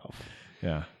like 12.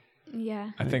 Yeah.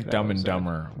 Yeah. I think Dumb and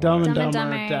Dumber. Dumb and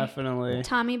Dumber, definitely.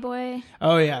 Tommy Boy.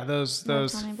 Oh yeah, those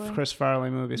Tommy Boy. Chris Farley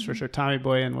movies for sure. Tommy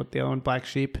Boy and what the other one, Black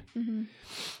Sheep.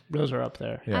 Those are up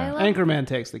there. Yeah. Anchorman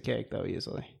takes the cake though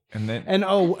easily. And then a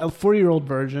 40-Year-Old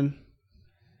Virgin.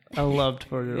 I loved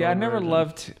 40-Year-Old Virgin. I never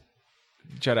loved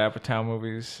Judd Apatow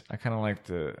movies. I kind of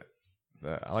liked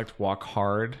I liked Walk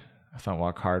Hard. I thought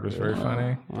Walk Hard was very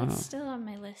funny. That's still on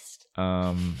my list.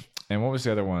 And what was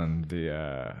the other one?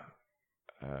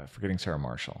 Forgetting Sarah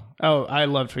Marshall. Oh, I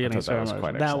loved Forgetting Sarah that was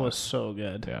Marshall. That was so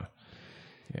good. Yeah.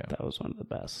 That was one of the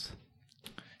best.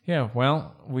 Yeah,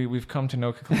 well, we've come to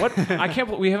no conclusion. What I can't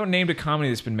believe we haven't named a comedy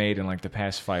that's been made in like the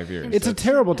past 5 years. It's a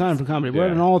terrible time for comedy. We're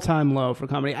at an all-time low for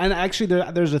comedy. And actually,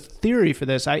 there's a theory for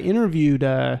this. I interviewed.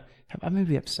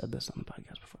 Maybe I've said this on the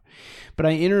podcast before, but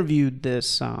I interviewed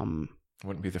this.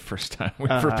 Wouldn't be the first time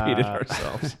we've repeated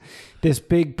ourselves. This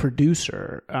big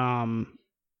producer. Oh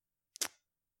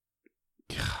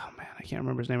man, I can't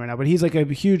remember his name right now, but he's like a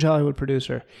huge Hollywood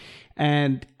producer.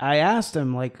 And I asked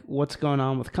him, like, what's going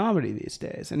on with comedy these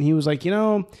days? And he was like,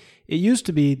 it used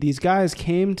to be these guys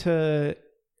came to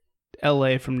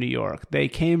LA from New York. They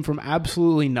came from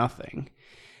absolutely nothing.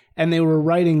 And they were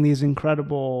writing these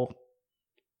incredible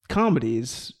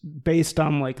comedies based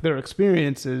on like their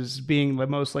experiences being the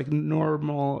most like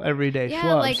normal everyday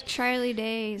schlubs. Like Charlie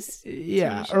Day's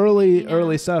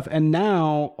early stuff. And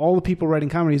now all the people writing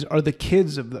comedies are the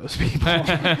kids of those people.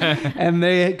 And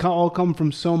they all come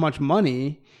from so much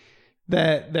money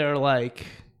that they're like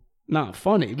not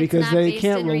funny because they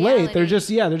can't relate. Reality.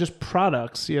 They're just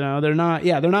products, They're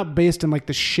not based in like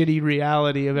the shitty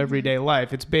reality of everyday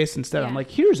life. It's based instead on like,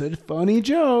 here's a funny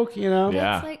joke,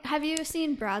 Yeah. It's like, have you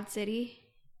seen Broad City?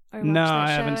 or watch No, that I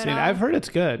show haven't at seen it. all? I've heard it's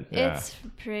good. Yeah. It's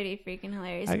pretty freaking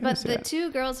hilarious. I can But see the that.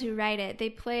 2 girls who write it, they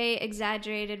play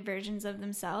exaggerated versions of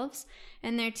themselves.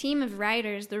 And their team of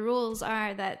writers, the rules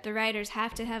are that the writers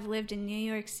have to have lived in New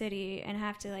York City and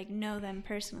have to like know them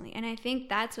personally. And I think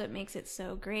that's what makes it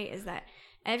so great is that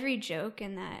every joke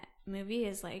in that movie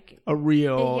is like A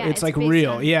real. Yeah, it's it's like based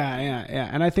real. on- Yeah.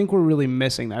 And I think we're really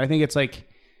missing that. I think it's like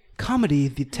comedy,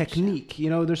 the technique. You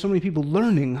know, there's so many people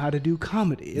learning how to do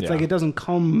comedy. It's Yeah. like it doesn't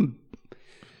come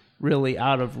really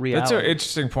out of reality. That's an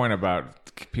interesting point about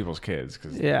people's kids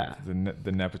because Yeah.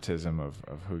 the nepotism of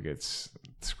who gets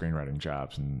screenwriting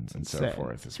jobs and so insane.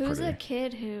 forth is who's pretty. a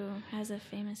kid who has a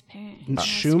famous parent. And Amy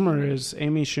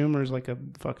Schumer is like a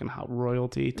fucking hot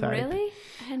royalty type. Really?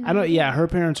 had no I don't. idea. Yeah, her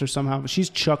parents are somehow. She's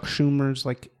Chuck Schumer's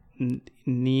like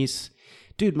niece.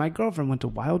 Dude, my girlfriend went to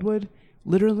Wildwood.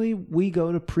 Literally, we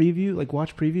go to preview, like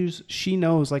watch previews. She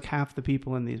knows like half the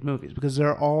people in these movies because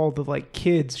they're all the like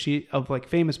kids of like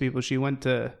famous people she went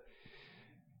to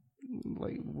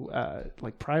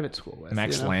like private school with.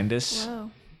 Max you know? Landis,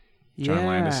 Whoa. John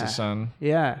Landis' son.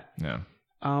 Yeah. Yeah,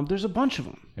 There's a bunch of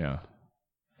them. yeah.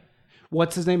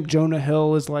 What's his name? Jonah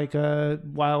Hill is like a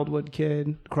Wildwood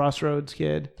kid, Crossroads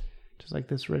kid, just like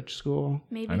this rich school.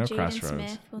 Maybe I know Jaden Crossroads.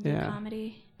 Smith will do Yeah.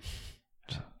 comedy.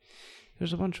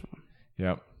 There's a bunch of them.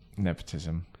 Yep,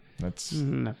 nepotism. That's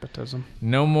Nepotism.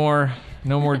 no more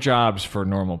jobs for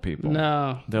normal people.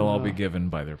 No. They'll all no. be given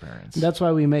by their parents. That's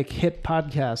why we make hit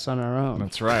podcasts on our own.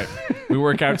 That's right. We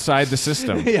work outside the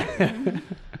system. Yeah.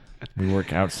 We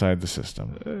work outside the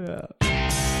system.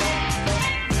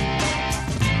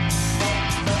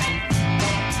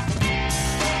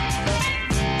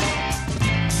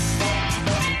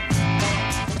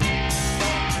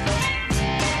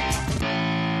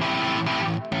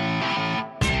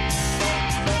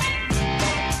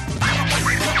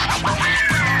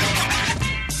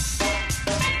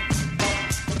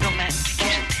 Romantic,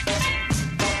 isn't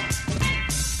it?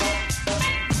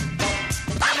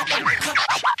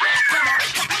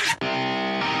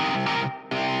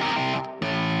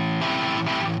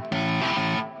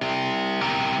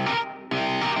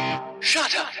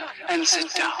 Shut up and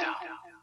sit down.